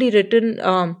beautifully written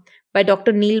by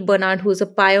Dr. Neil Bernard, who's a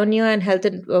pioneer in health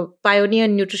and pioneer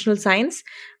in nutritional science.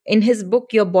 In his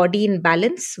book, Your Body in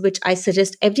Balance, which I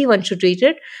suggest everyone should read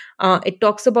it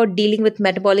talks about dealing with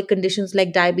metabolic conditions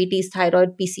like diabetes,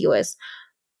 thyroid, PCOS,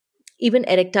 even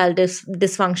erectile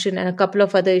dysfunction, and a couple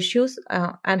of other issues,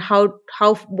 and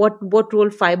what role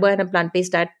fiber and a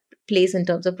plant-based diet plays in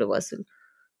terms of reversal.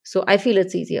 So I feel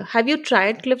it's easier. Have you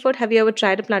tried, Clifford? Have you ever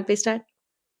tried a plant-based diet?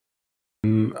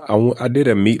 I did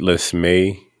a meatless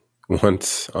May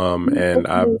once, and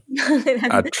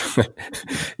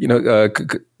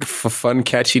for fun,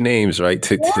 catchy names, right?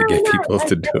 To get people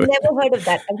to do it. I've never heard of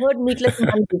that. I've heard meatless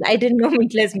monkeys. I didn't know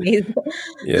meatless May.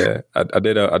 Yeah, I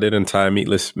did an entire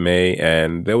meatless May,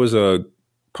 and there was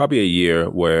probably a year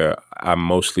where I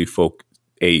mostly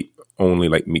ate only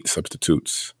like meat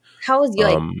substitutes. How was your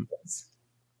experience?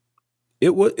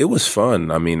 It was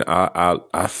fun. I mean,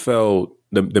 I felt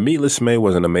the meatless May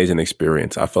was an amazing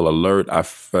experience. I felt alert. I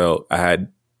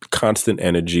had constant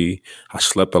energy. I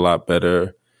slept a lot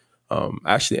better.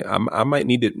 Actually, I might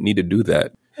need to do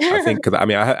that. I think because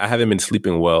I haven't been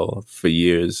sleeping well for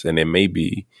years, and it may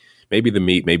be the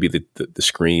meat, maybe the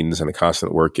screens and the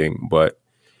constant working. But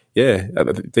yeah,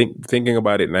 thinking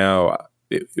about it now,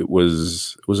 it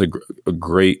was a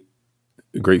great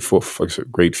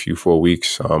few 4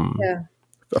 weeks. Yeah.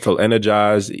 I felt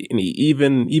energized, and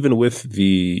even with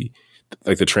the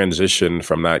transition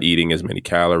from not eating as many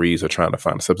calories or trying to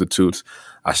find substitutes,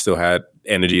 I still had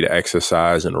energy to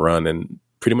exercise and run and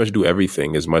pretty much do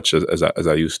everything as much as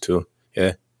I used to.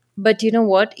 Yeah. But you know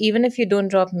what? Even if you don't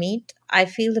drop meat, I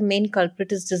feel the main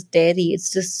culprit is just dairy.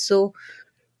 It's just so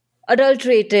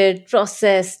adulterated,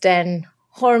 processed, and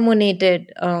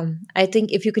hormonated. I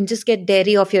think if you can just get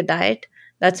dairy off your diet,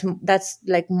 that's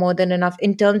like more than enough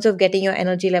in terms of getting your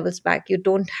energy levels back. You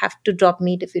don't have to drop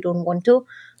meat if you don't want to.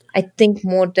 I think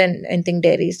more than anything,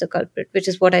 dairy is the culprit, which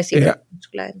is what I see with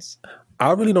clients.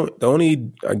 I really don't.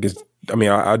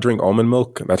 I drink almond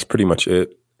milk. That's pretty much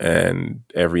it. And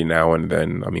every now and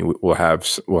then, we'll have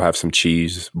some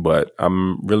cheese, but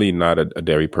I'm really not a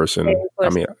dairy person.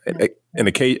 And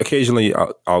occasionally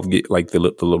I'll get like the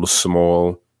little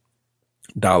small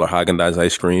dollar Haagen-Dazs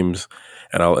ice creams,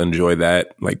 and I'll enjoy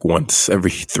that like once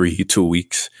every 2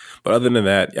 weeks. But other than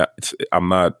that, I'm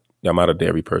not a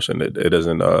dairy person. It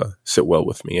doesn't sit well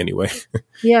with me anyway.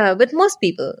 Yeah, but most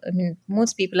people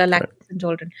are lactose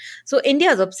intolerant. So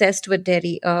India is obsessed with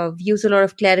dairy. We use a lot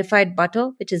of clarified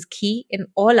butter, which is ghee, in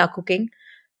all our cooking.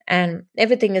 And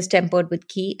everything is tempered with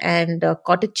ghee. And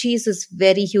cottage cheese is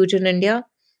very huge in India.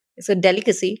 It's a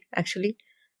delicacy, actually.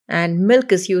 And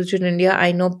milk is huge in India.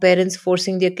 I know parents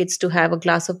forcing their kids to have a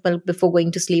glass of milk before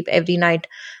going to sleep every night.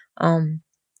 And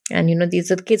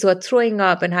these are the kids who are throwing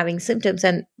up and having symptoms,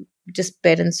 and just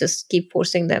parents just keep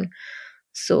forcing them.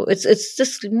 So it's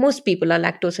just most people are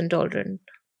lactose intolerant.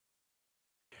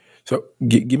 So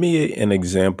give me an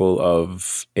example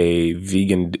of a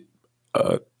vegan,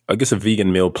 a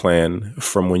vegan meal plan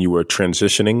from when you were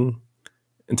transitioning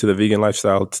into the vegan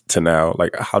lifestyle to now.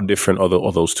 Like, how different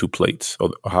are those two plates?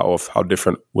 Or how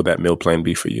different would that meal plan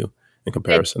be for you in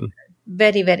comparison?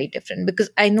 Very, very different, because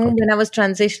I know when I was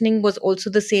transitioning was also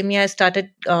the same year I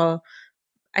started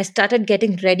I started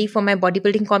getting ready for my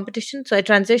bodybuilding competition. So I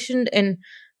transitioned in,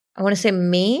 I want to say,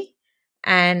 May,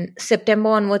 and September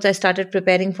onwards, I started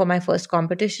preparing for my first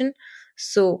competition.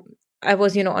 So I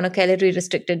was, on a calorie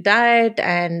restricted diet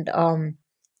and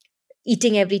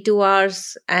eating every 2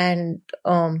 hours and,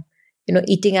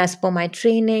 eating as per my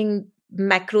training.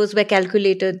 Macros were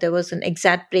calculated. There was an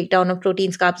exact breakdown of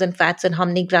proteins, carbs, and fats, and how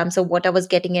many grams of what I was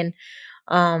getting in,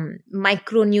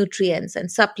 micronutrients and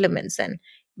supplements, and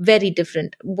very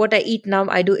different. What I eat now,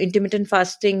 I do intermittent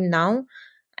fasting now,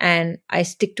 and I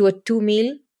stick to a 2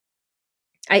 meal.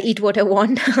 I eat what I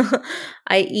want.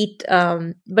 I eat,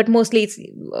 but mostly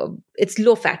it's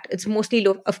low fat. It's mostly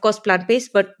low, of course, plant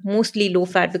based, but mostly low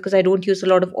fat because I don't use a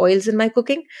lot of oils in my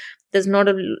cooking. There's not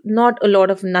a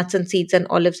lot of nuts and seeds and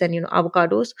olives and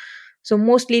avocados. So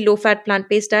mostly low fat plant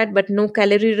based diet, but no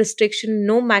calorie restriction,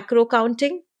 no macro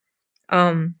counting,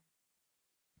 um,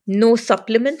 no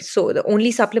supplements. So the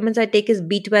only supplements I take is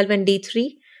B12 and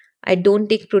D3. I don't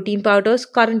take protein powders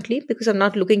currently because I'm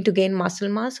not looking to gain muscle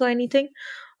mass or anything.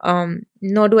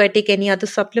 Nor do I take any other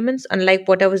supplements, unlike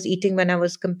what I was eating when I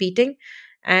was competing.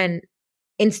 And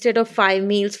instead of 5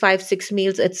 meals, 6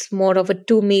 meals, it's more of a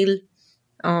 2 meal,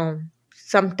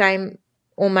 sometime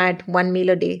OMAD, 1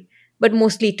 meal a day, but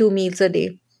mostly 2 meals a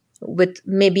day with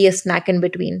maybe a snack in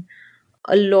between.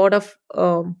 A lot of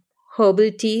herbal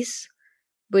teas,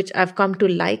 which I've come to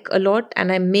like a lot.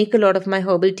 And I make a lot of my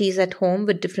herbal teas at home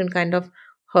with different kind of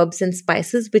herbs and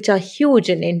spices, which are huge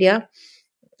in India,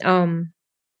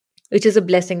 which is a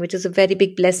blessing, which is a very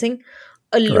big blessing.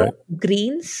 A lot Right. of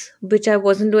greens, which I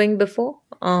wasn't doing before.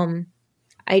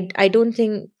 I don't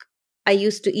think I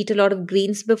used to eat a lot of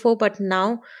greens before, but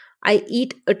now I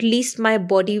eat at least my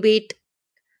body weight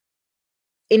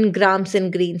in grams in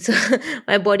greens.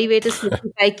 My body weight is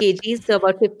 55 kgs, so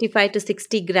about 55 to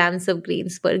 60 grams of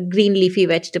greens per green leafy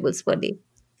vegetables per day,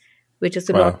 which is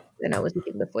a lot Wow. than I was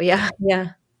eating before. Yeah,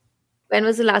 yeah. When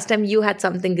was the last time you had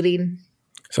something green?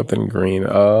 Something green.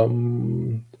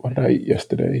 What did I eat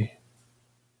yesterday?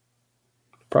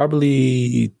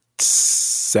 Probably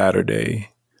Saturday.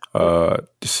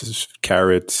 This is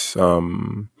carrots.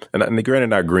 And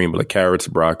granted not green, but like carrots,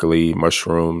 broccoli,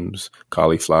 mushrooms,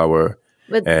 cauliflower,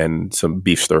 But and some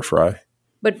beef stir fry.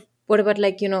 but what about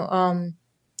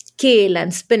kale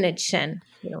and spinach and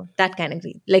that kind of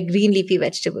green, like green leafy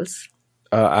vegetables?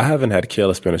 I haven't had kale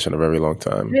or spinach in a very long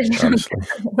time, Really? honestly.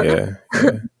 Yeah,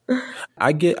 yeah.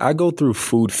 I go through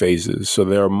food phases. So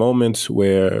there are moments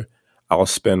where I'll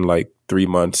spend like 3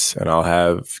 months and I'll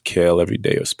have kale every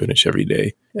day or spinach every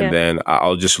day, Yeah. and then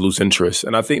I'll just lose interest.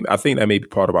 And I think that may be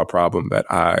part of our problem, that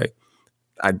I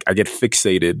get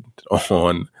fixated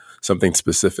on something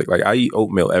specific. Like I eat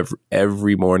oatmeal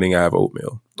every morning. I have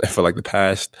oatmeal for like the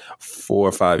past 4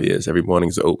 or 5 years. Every morning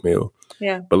is oatmeal.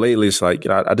 Yeah. But lately, it's like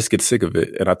I just get sick of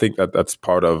it, and I think that's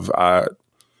part of I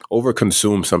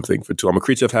overconsume something for too. I'm a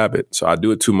creature of habit, so I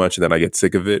do it too much, and then I get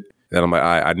sick of it. And I'm like,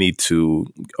 I need to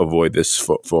avoid this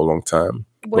for a long time.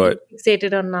 What are But you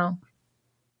fixated on now?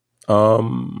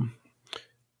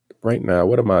 right now,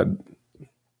 what am I?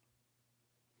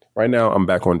 Right now, I'm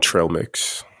back on trail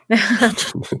mix.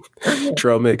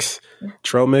 trail mix,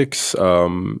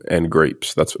 and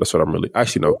grapes. That's what I'm really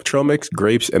actually no trail mix,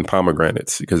 grapes, and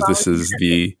pomegranates, because this is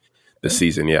the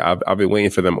season. Yeah, I've been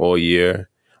waiting for them all year.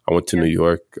 I went to New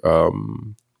York a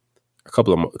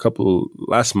couple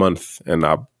last month, and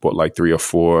I bought like 3 or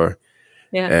 4,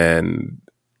 Yeah. and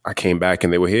I came back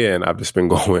and they were here, and I've just been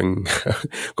going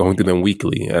through them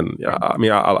weekly. And I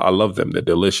mean, I love them. They're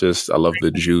delicious. I love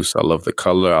the juice. I love the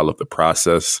color. I love the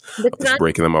process The of just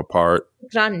breaking them apart.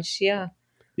 crunch, yeah.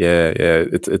 Yeah,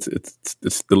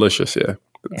 it's delicious. Yeah.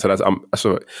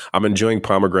 So I'm enjoying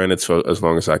pomegranates for as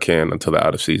long as I can until they're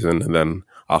out of season, and then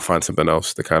I'll find something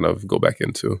else to kind of go back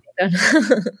into. I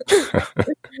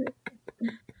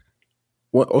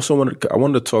wanted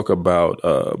to talk about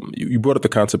you brought up the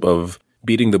concept of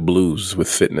beating the blues with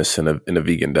fitness in a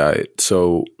vegan diet.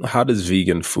 So how does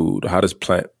vegan food, how does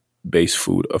plant-based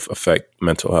food affect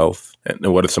mental health, and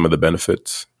what are some of the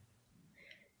benefits?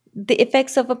 The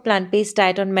effects of a plant-based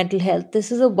diet on mental health.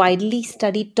 This is a widely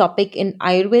studied topic in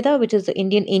Ayurveda, which is the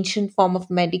Indian ancient form of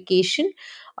medication.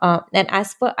 And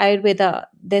as per Ayurveda,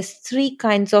 there's 3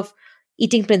 kinds of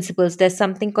eating principles. There's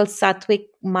something called sattvic,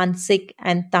 mansik,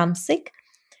 and tamasic.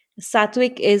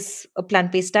 Sattvic is a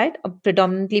plant-based diet, a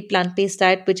predominantly plant-based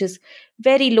diet, which is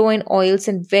very low in oils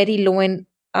and very low in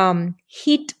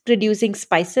heat-producing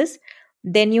spices.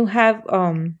 Then you have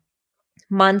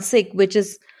mansik, which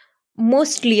is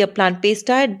mostly a plant-based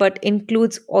diet, but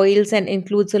includes oils and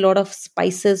includes a lot of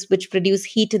spices which produce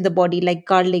heat in the body, like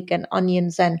garlic and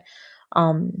onions and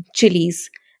chilies.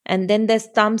 And then there's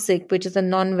tamasic, which is a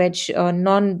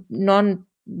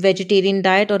non-vegetarian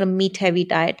diet or a meat-heavy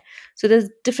diet. So there's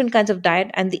different kinds of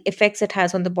diet and the effects it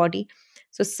has on the body.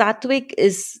 So sattvic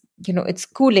is, it's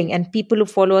cooling, and people who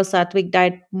follow a sattvic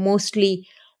diet mostly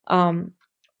um,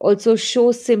 also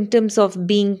show symptoms of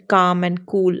being calm and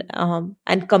cool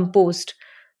and composed,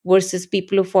 versus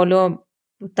people who follow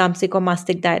tamasic or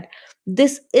mastic diet.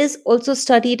 This is also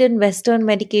studied in Western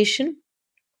medication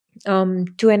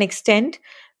to an extent,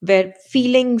 where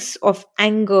feelings of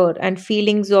anger and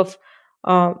feelings of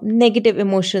negative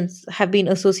emotions have been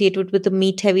associated with the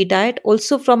meat heavy diet,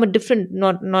 also from a different,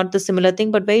 not the similar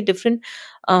thing, but very different.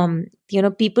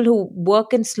 People who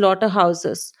work in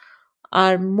slaughterhouses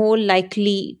are more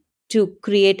likely to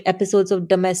create episodes of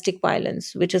domestic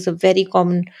violence, which is a very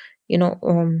common,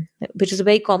 which is a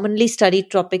very commonly studied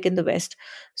topic in the West.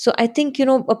 So I think,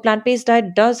 a plant-based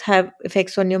diet does have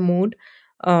effects on your mood.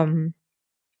 um,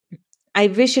 I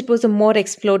wish it was a more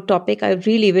explored topic. I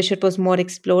really wish it was more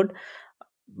explored,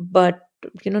 but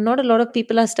not a lot of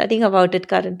people are studying about it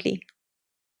currently.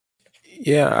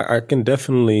 Yeah, I can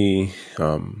definitely.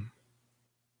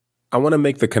 I want to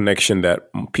make the connection that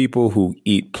people who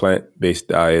eat plant-based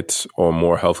diets are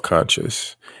more health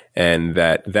conscious, and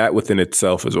that within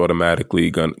itself is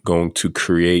automatically going to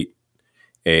create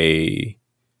a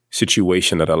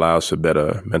situation that allows for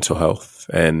better mental health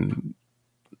and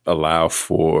allow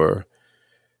for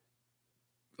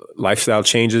lifestyle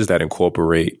changes that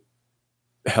incorporate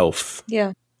health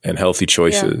Yeah, and healthy yeah,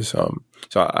 choices.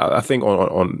 So I think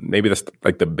on maybe that's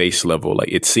like the base level. Like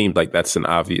it seemed like that's an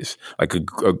obvious, like a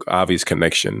obvious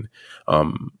connection.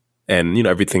 And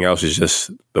everything else is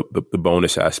just the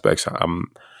bonus aspects.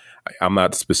 I'm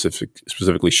not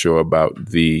specifically sure about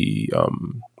the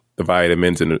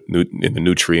vitamins and the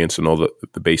nutrients and all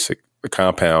the basic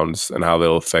compounds and how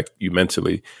they'll affect you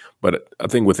mentally. But I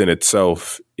think within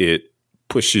itself, it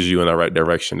pushes you in the right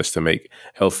direction, is to make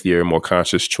healthier, more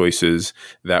conscious choices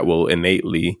that will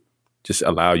innately just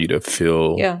allow you to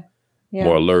feel yeah,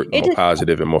 more yeah. alert, It more is,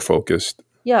 positive, and more focused.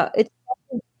 yeah, it's,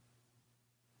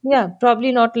 yeah,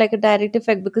 probably not like a direct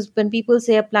effect, because when people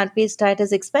say a plant-based diet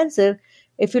is expensive,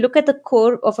 if you look at the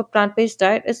core of a plant-based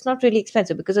diet, it's not really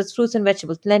expensive because it's fruits and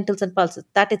vegetables, lentils and pulses.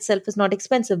 That itself is not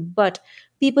expensive. But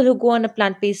people who go on a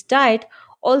plant-based diet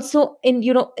also, in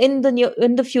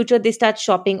the future, they start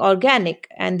shopping organic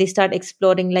and they start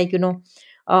exploring, like,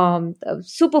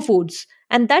 superfoods,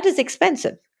 and that is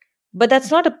expensive. But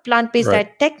that's not a plant-based Right.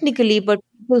 diet technically, but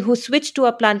people who switch to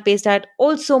a plant-based diet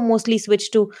also mostly switch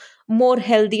to more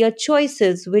healthier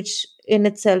choices, which in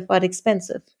itself are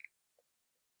expensive.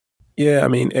 Yeah, I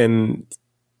mean, and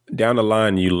down the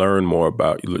line, you learn more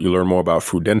about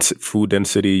food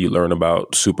density. You learn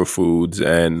about superfoods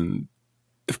and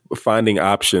finding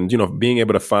options. Being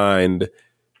able to find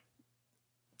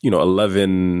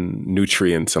 11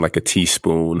 nutrients in like a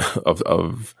teaspoon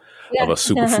of Yeah. a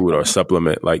superfood or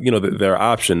supplement. Like, there are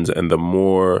options, and the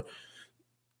more,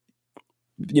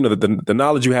 the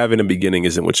knowledge you have in the beginning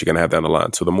isn't what you're going to have down the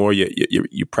line. So the more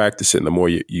you practice it, and the more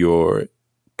you're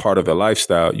part of the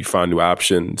lifestyle, you find new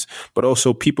options, but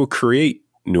also people create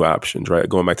new options, right?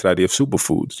 Going back to the idea of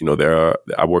superfoods,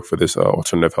 I work for this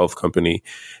alternative health company,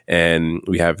 and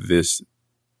we have this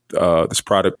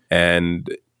product, and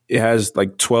it has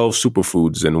like 12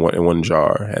 superfoods in one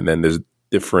jar, and then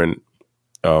different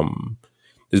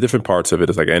there's different parts of it.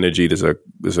 There's like energy,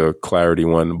 there's a clarity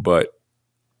one, but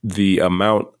the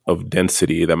amount of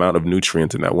density, the amount of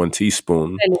nutrients in that one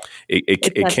teaspoon, Really, it, it's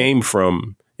it massive. came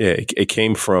from it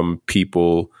came from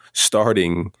people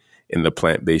starting in the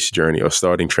plant-based journey or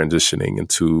starting transitioning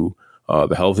into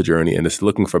the health journey, and it's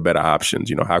looking for better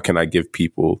options. How can I give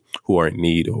people who are in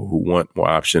need or who want more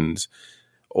options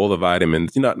all the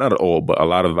vitamins, not all, but a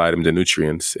lot of vitamins and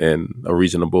nutrients in a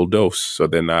reasonable dose, so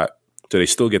they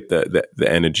still get the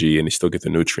energy, and they still get the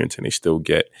nutrients, and they still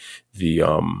get the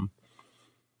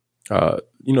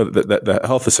the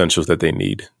health essentials that they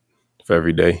need for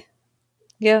every day.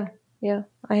 Yeah, yeah,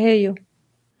 I hear you.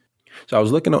 So I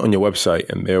was looking on your website,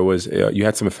 and there was you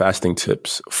had some fasting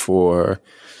tips for,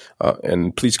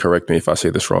 and please correct me if I say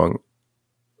this wrong,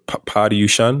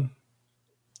 Paryushan.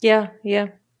 Yeah, yeah,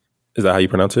 Is that how you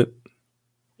pronounce it?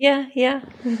 yeah, yeah.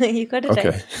 You got it right.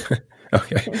 Okay.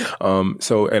 Okay.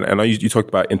 So, and I know you talked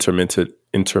about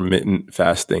intermittent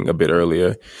fasting a bit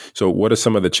earlier. So, what are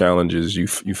some of the challenges you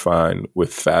find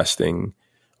with fasting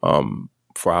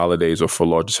for holidays or for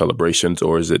larger celebrations,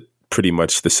 or is it pretty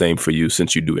much the same for you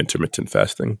since you do intermittent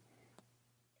fasting?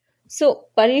 So,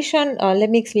 Paryushan, let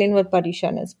me explain what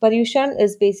Paryushan is. Paryushan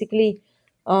is basically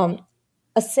um,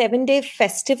 a 7-day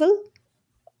festival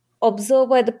observed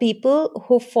by the people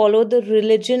who follow the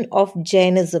religion of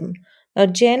Jainism. Now,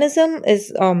 Jainism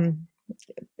is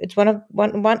it's one of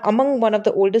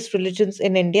the oldest religions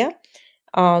in India,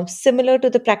 similar to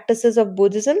the practices of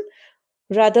Buddhism,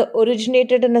 rather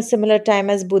originated in a similar time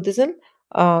as Buddhism.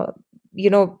 Uh, you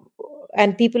know,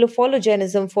 and people who follow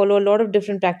Jainism follow a lot of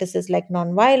different practices like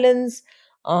non-violence,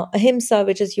 ahimsa,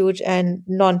 which is huge, and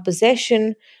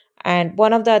non-possession. And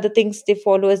one of the other things they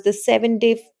follow is the 7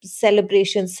 day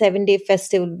celebration, 7 day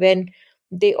festival, when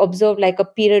they observe like a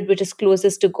period which is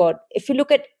closest to God. If you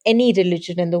look at any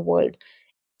religion in the world,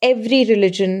 every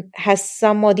religion has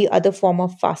some or the other form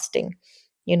of fasting.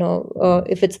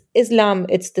 If it's Islam,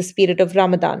 it's the spirit of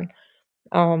Ramadan.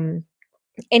 Um,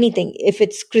 Anything. If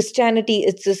it's Christianity,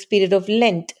 it's the spirit of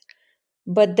Lent.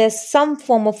 But there's some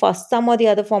form of fast, some or the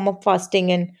other form of fasting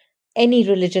in any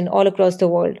religion all across the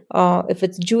world. If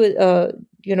it's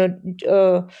you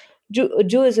know,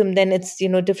 Judaism, then it's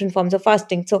different forms of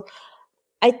fasting. So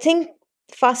I think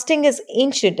fasting is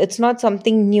ancient. It's not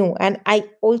something new. And I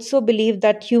also believe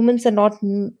that humans are not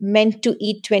meant to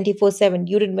eat 24/7.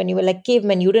 You didn't, when you were like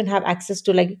cavemen, you didn't have access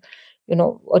to like, a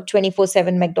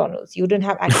 24/7 McDonald's. You didn't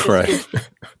have access Right. to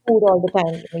food all the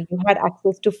time. You had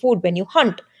access to food when you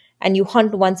hunt, and you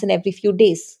hunt once in every few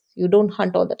days. You don't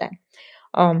hunt all the time.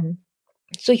 Um,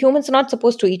 so humans are not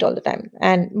supposed to eat all the time.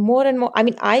 And more, I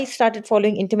mean, I started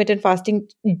following intermittent fasting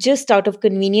just out of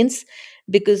convenience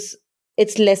because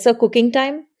it's lesser cooking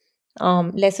time,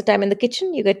 lesser time in the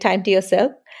kitchen. You get time to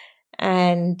yourself,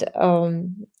 and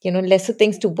lesser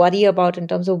things to worry about in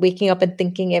terms of waking up and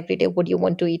thinking every day what you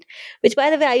want to eat. Which,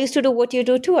 by the way, I used to do what you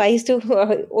do too. I used to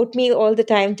oatmeal all the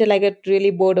time till I get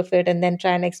really bored of it, and then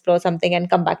try and explore something and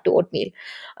come back to oatmeal.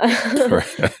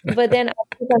 Right. But then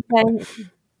after some time,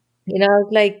 I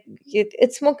was like,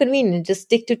 it's more convenient. Just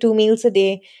stick to 2 meals a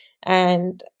day.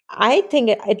 And I think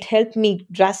it helped me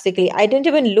drastically. I didn't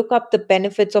even look up the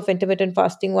benefits of intermittent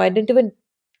fasting, or I didn't even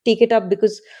take it up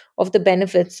because of the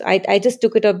benefits. I just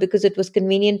took it up because it was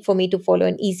convenient for me to follow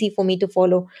and easy for me to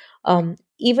follow.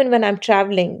 Even when I'm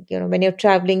traveling, when you're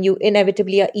traveling, you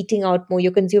inevitably are eating out more,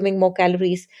 you're consuming more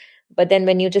calories. But then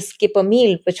when you just skip a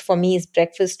meal, which for me is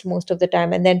breakfast most of the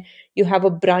time, and then you have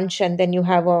a brunch, and then you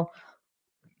have a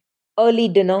early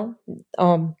dinner,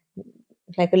 um,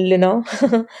 like a dinner,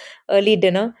 early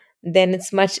dinner, then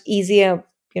it's much easier,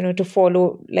 to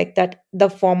follow like that, the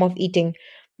form of eating.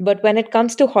 But when it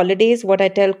comes to holidays, what I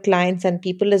tell clients and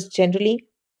people is generally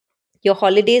your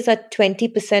holidays are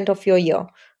 20% of your year.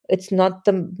 It's not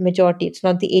the majority, it's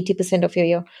not the 80% of your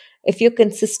year. If you're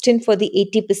consistent for the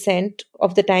 80%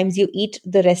 of the times you eat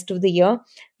the rest of the year,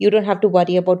 you don't have to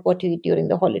worry about what you eat during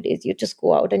the holidays. You just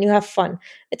go out and you have fun.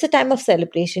 It's a time of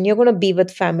celebration. You're going to be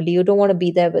with family. You don't want to be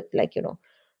there with, like,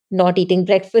 not eating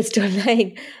breakfast, or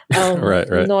like Right.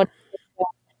 Right. not,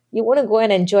 you want to go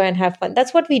and enjoy and have fun.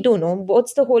 That's what we do. No,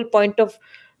 what's the whole point of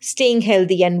staying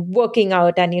healthy and working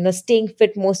out and staying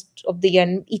fit most of the year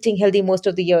and eating healthy most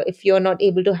of the year if you're not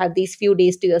able to have these few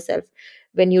days to yourself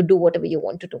when you do whatever you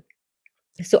want to do?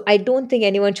 So I don't think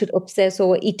anyone should obsess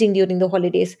over eating during the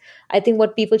holidays. I think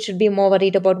what people should be more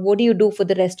worried about, what do you do for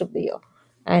the rest of the year?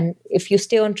 And if you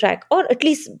stay on track, or at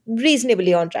least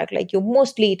reasonably on track, like you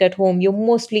mostly eat at home, you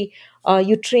mostly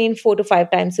you train 4 to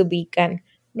 5 times a week, and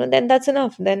then that's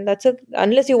enough. Then that's a,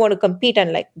 unless you want to compete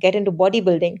and like get into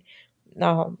bodybuilding,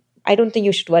 I don't think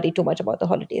you should worry too much about the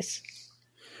holidays.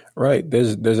 Right.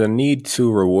 There's a need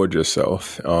to reward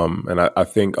yourself. And I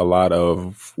think a lot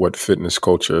of what fitness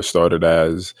culture started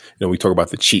as, we talk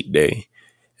about the cheat day.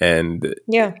 And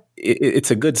Yeah, it's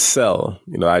a good sell,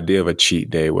 the idea of a cheat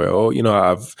day where,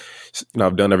 I've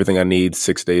done everything I need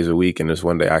 6 days a week, and there's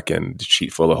one day I can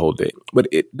cheat for the whole day. But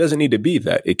it doesn't need to be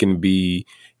that. It can be,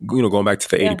 going back to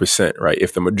the yeah, 80%, right?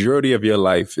 If the majority of your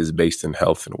life is based in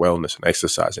health and wellness and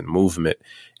exercise and movement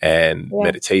and yeah,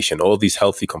 meditation, all these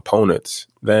healthy components,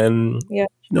 then, yeah.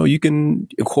 you can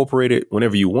incorporate it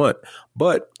whenever you want.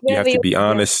 But you have Whenever to you, be yeah,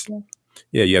 honest. yeah,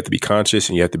 Yeah, you have to be conscious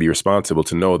and you have to be responsible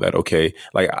to know that, okay,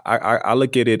 like I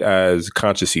look at it as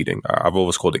conscious eating. I've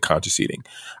always called it conscious eating.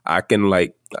 I can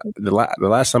like, the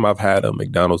last time I've had a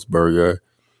McDonald's burger,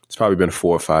 it's probably been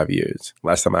 4 or 5 years.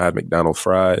 Last time I had McDonald's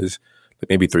fries, like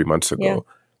maybe 3 months yeah. ago.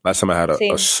 Last time I had a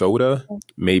Same. soda,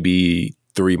 maybe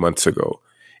 3 months ago.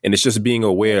 And it's just being Yeah,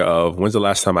 aware of when's the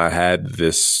last time I had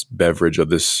this beverage or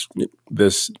this,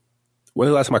 when's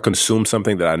the last time I consumed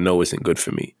something that I know isn't good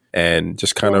for me, and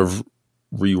just kind yeah, of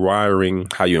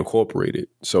rewiring how you incorporate it.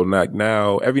 So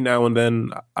now, every now and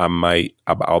then,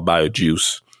 I'll buy a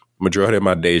juice. Majority of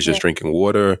my day is yeah, just drinking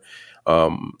water.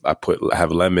 I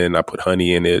have lemon, I put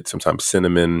honey in it, sometimes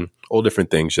cinnamon, all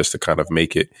different things just to kind of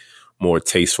make it more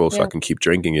tasteful so I yeah. can keep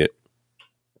drinking it.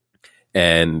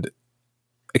 And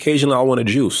occasionally I want a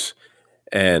juice.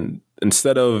 And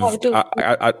instead of,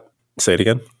 I say it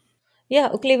again. Yeah,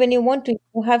 okay, when you want to,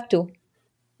 you have to.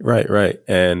 Right.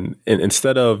 And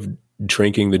instead of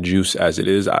drinking the juice as it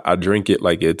is, I drink it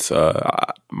like it's,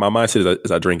 my mindset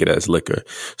is I drink it as liquor.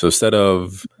 So instead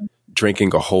of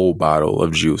drinking a whole bottle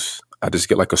of juice, I just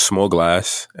get like a small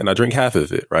glass and I drink half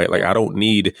of it, right? Like I don't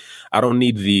need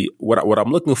what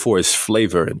I'm looking for is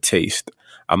flavor and taste.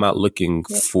 I'm not looking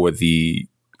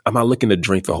I'm not looking to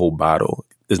drink the whole bottle.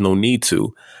 There's no need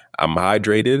to. I'm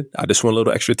hydrated. I just want a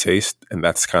little extra taste. And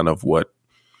that's kind of what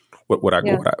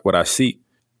I see.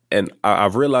 And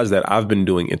I've realized that I've been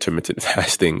doing intermittent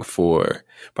fasting for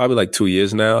probably like 2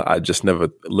 years now. I just never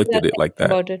looked at it like that.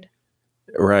 About it.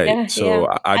 Right. Yeah, So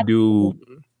yeah.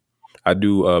 I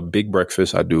do a big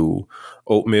breakfast. I do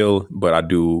oatmeal, but I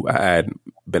add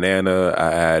banana,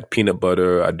 I add peanut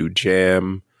butter, I do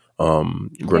jam,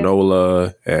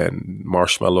 granola and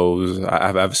marshmallows. I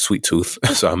have a sweet tooth,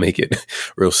 so I'll make it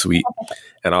real sweet.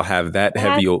 And I'll have that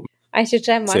heavy oatmeal. I should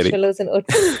try marshmallows and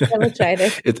oatmeal. Never tried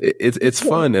it. It's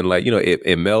fun, and like, you know,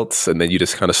 it melts and then you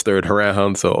just kind of stir it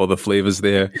around, so all the flavors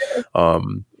there.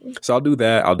 So I'll do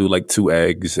that. I'll do like 2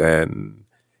 eggs, and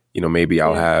you know, maybe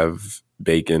I'll have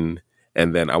bacon,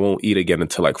 and then I won't eat again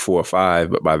until like 4 or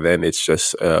 5. But by then it's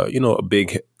just you know, a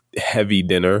big heavy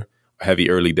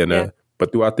early dinner. Yeah.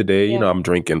 But throughout the day, you know, I'm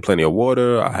drinking plenty of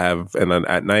water. And then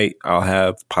at night I'll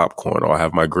have popcorn, or I'll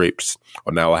have my grapes,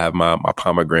 or now I have my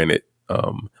pomegranate.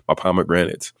 My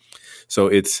pomegranates. So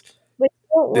it's. But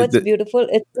you know what's beautiful?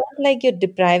 It's not like you're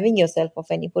depriving yourself of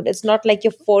any food. It's not like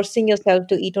you're forcing yourself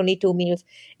to eat only 2 meals.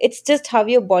 It's just how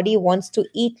your body wants to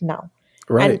eat now.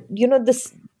 Right. And you know,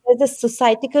 there's a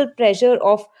societal pressure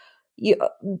of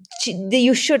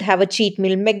you should have a cheat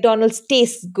meal. McDonald's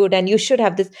tastes good, and you should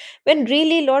have this. When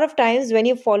really, a lot of times when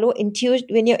you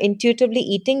when you're intuitively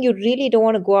eating, you really don't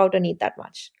want to go out and eat that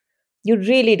much. You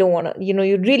really don't want to,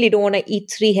 you really don't want to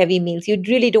eat 3 heavy meals. You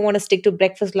really don't want to stick to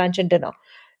breakfast, lunch, and dinner.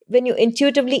 When you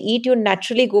intuitively eat, you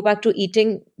naturally go back to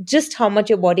eating just how much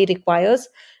your body requires.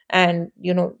 And,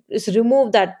 you know, just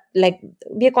remove that. Like,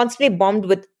 we are constantly bombed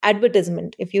with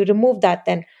advertisement. If you remove that,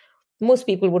 then most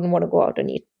people wouldn't want to go out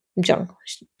and eat junk.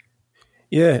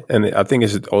 Yeah. And I think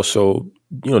it's also,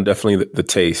 you know, definitely the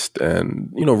taste,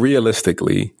 and, you know,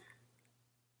 realistically.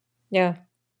 Yeah.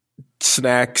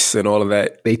 Snacks and all of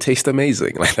that, they taste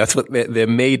amazing. Like that's what they're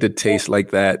made to taste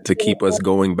like that, to keep us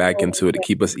going back into it, to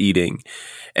keep us eating.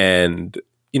 And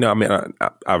you know, I mean,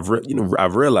 I've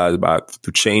realized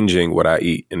through changing what I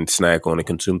eat and snack on and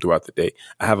consume throughout the day,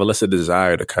 I have a lesser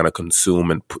desire to kind of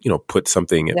consume and put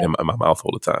something in my mouth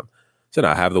all the time. So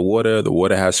now I have the water. The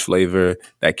water has flavor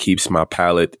that keeps my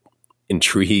palate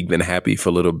intrigued and happy for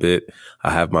a little bit.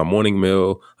 I have my morning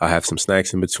meal. I have some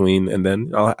snacks in between, and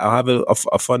then I'll have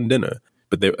a fun dinner.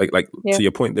 But there, to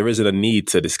your point, there isn't a need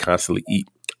to just constantly eat.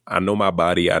 I know my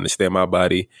body. I understand my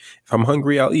body. If I'm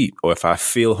hungry, I'll eat. Or if I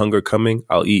feel hunger coming,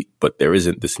 I'll eat. But there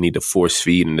isn't this need to force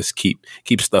feed and just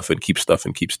keep stuffing.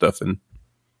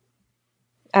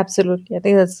 Absolutely. I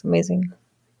think that's amazing.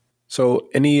 So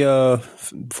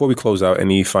before we close out,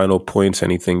 any final points,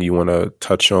 anything you want to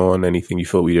touch on, anything you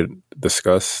feel we didn't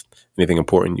discuss, anything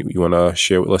important you want to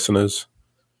share with listeners?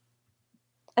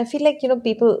 I feel like,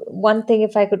 people, one thing,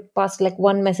 if I could pass like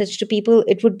one message to people,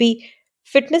 it would be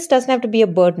fitness doesn't have to be a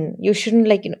burden. You shouldn't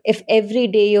if every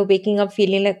day you're waking up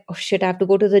feeling like, oh shit, I have to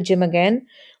go to the gym again,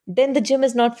 then the gym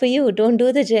is not for you. Don't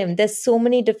do the gym. There's so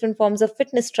many different forms of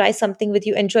fitness. Try something with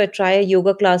you. Enjoy. Try a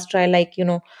yoga class. Try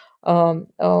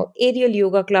aerial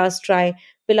yoga class, try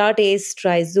Pilates,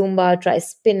 try Zumba, try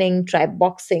spinning, try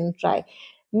boxing, try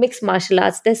mixed martial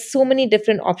arts. There's so many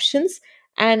different options,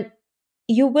 and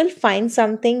you will find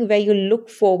something where you look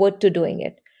forward to doing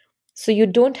it. So you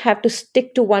don't have to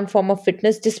stick to one form of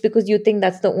fitness just because you think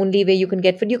that's the only way you can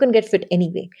get fit. You can get fit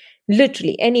anyway,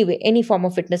 literally anyway. Any form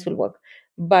of fitness will work.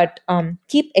 But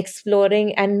keep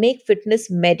exploring and make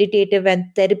fitness meditative and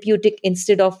therapeutic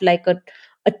instead of like a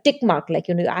tick mark,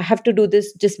 I have to do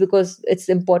this just because it's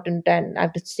important and I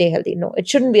have to stay healthy. No, it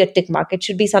shouldn't be a tick mark. It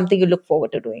should be something you look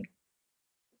forward to doing.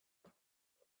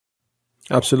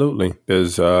 Absolutely.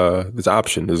 There's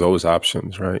option. There's always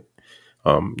options, right?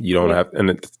 You don't have,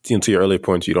 and to your earlier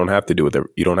points, you don't have to do it.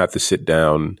 You don't have to sit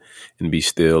down and be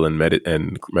still and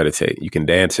meditate. You can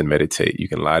dance and meditate. You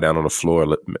can lie down on the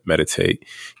floor, meditate.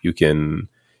 You can,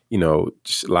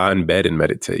 just lie in bed and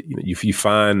meditate. You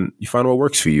find what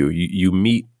works for you. You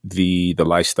meet the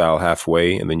lifestyle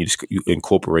halfway, and then you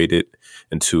incorporate it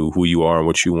into who you are and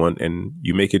what you want, and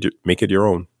you make it your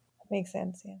own. Makes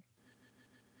sense. Yeah.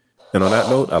 And on that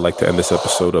note, I'd like to end this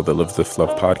episode of the Live This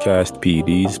Love podcast,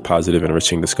 PEDs, Positive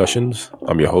Enriching Discussions.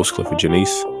 I'm your host, Clifford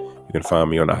Janice. You can find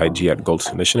me on the IG at Gold's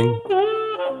Conditioning.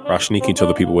 Rashni, can you tell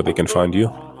the people where they can find you?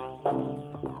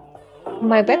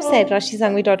 My website,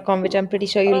 rashnisangvi.com, which I'm pretty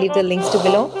sure you'll leave the links to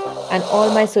below. And all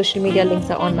my social media links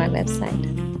are on my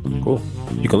website. Cool.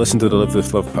 You can listen to the Live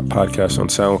This Love podcast on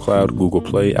SoundCloud, Google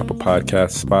Play, Apple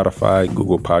Podcasts, Spotify,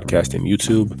 Google Podcast, and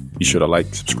YouTube. Be sure to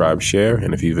like, subscribe, share.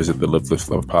 And if you visit the Live This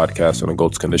Love podcast on the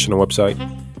Gold's Conditioner website,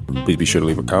 please be sure to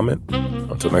leave a comment.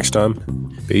 Until next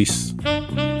time, peace.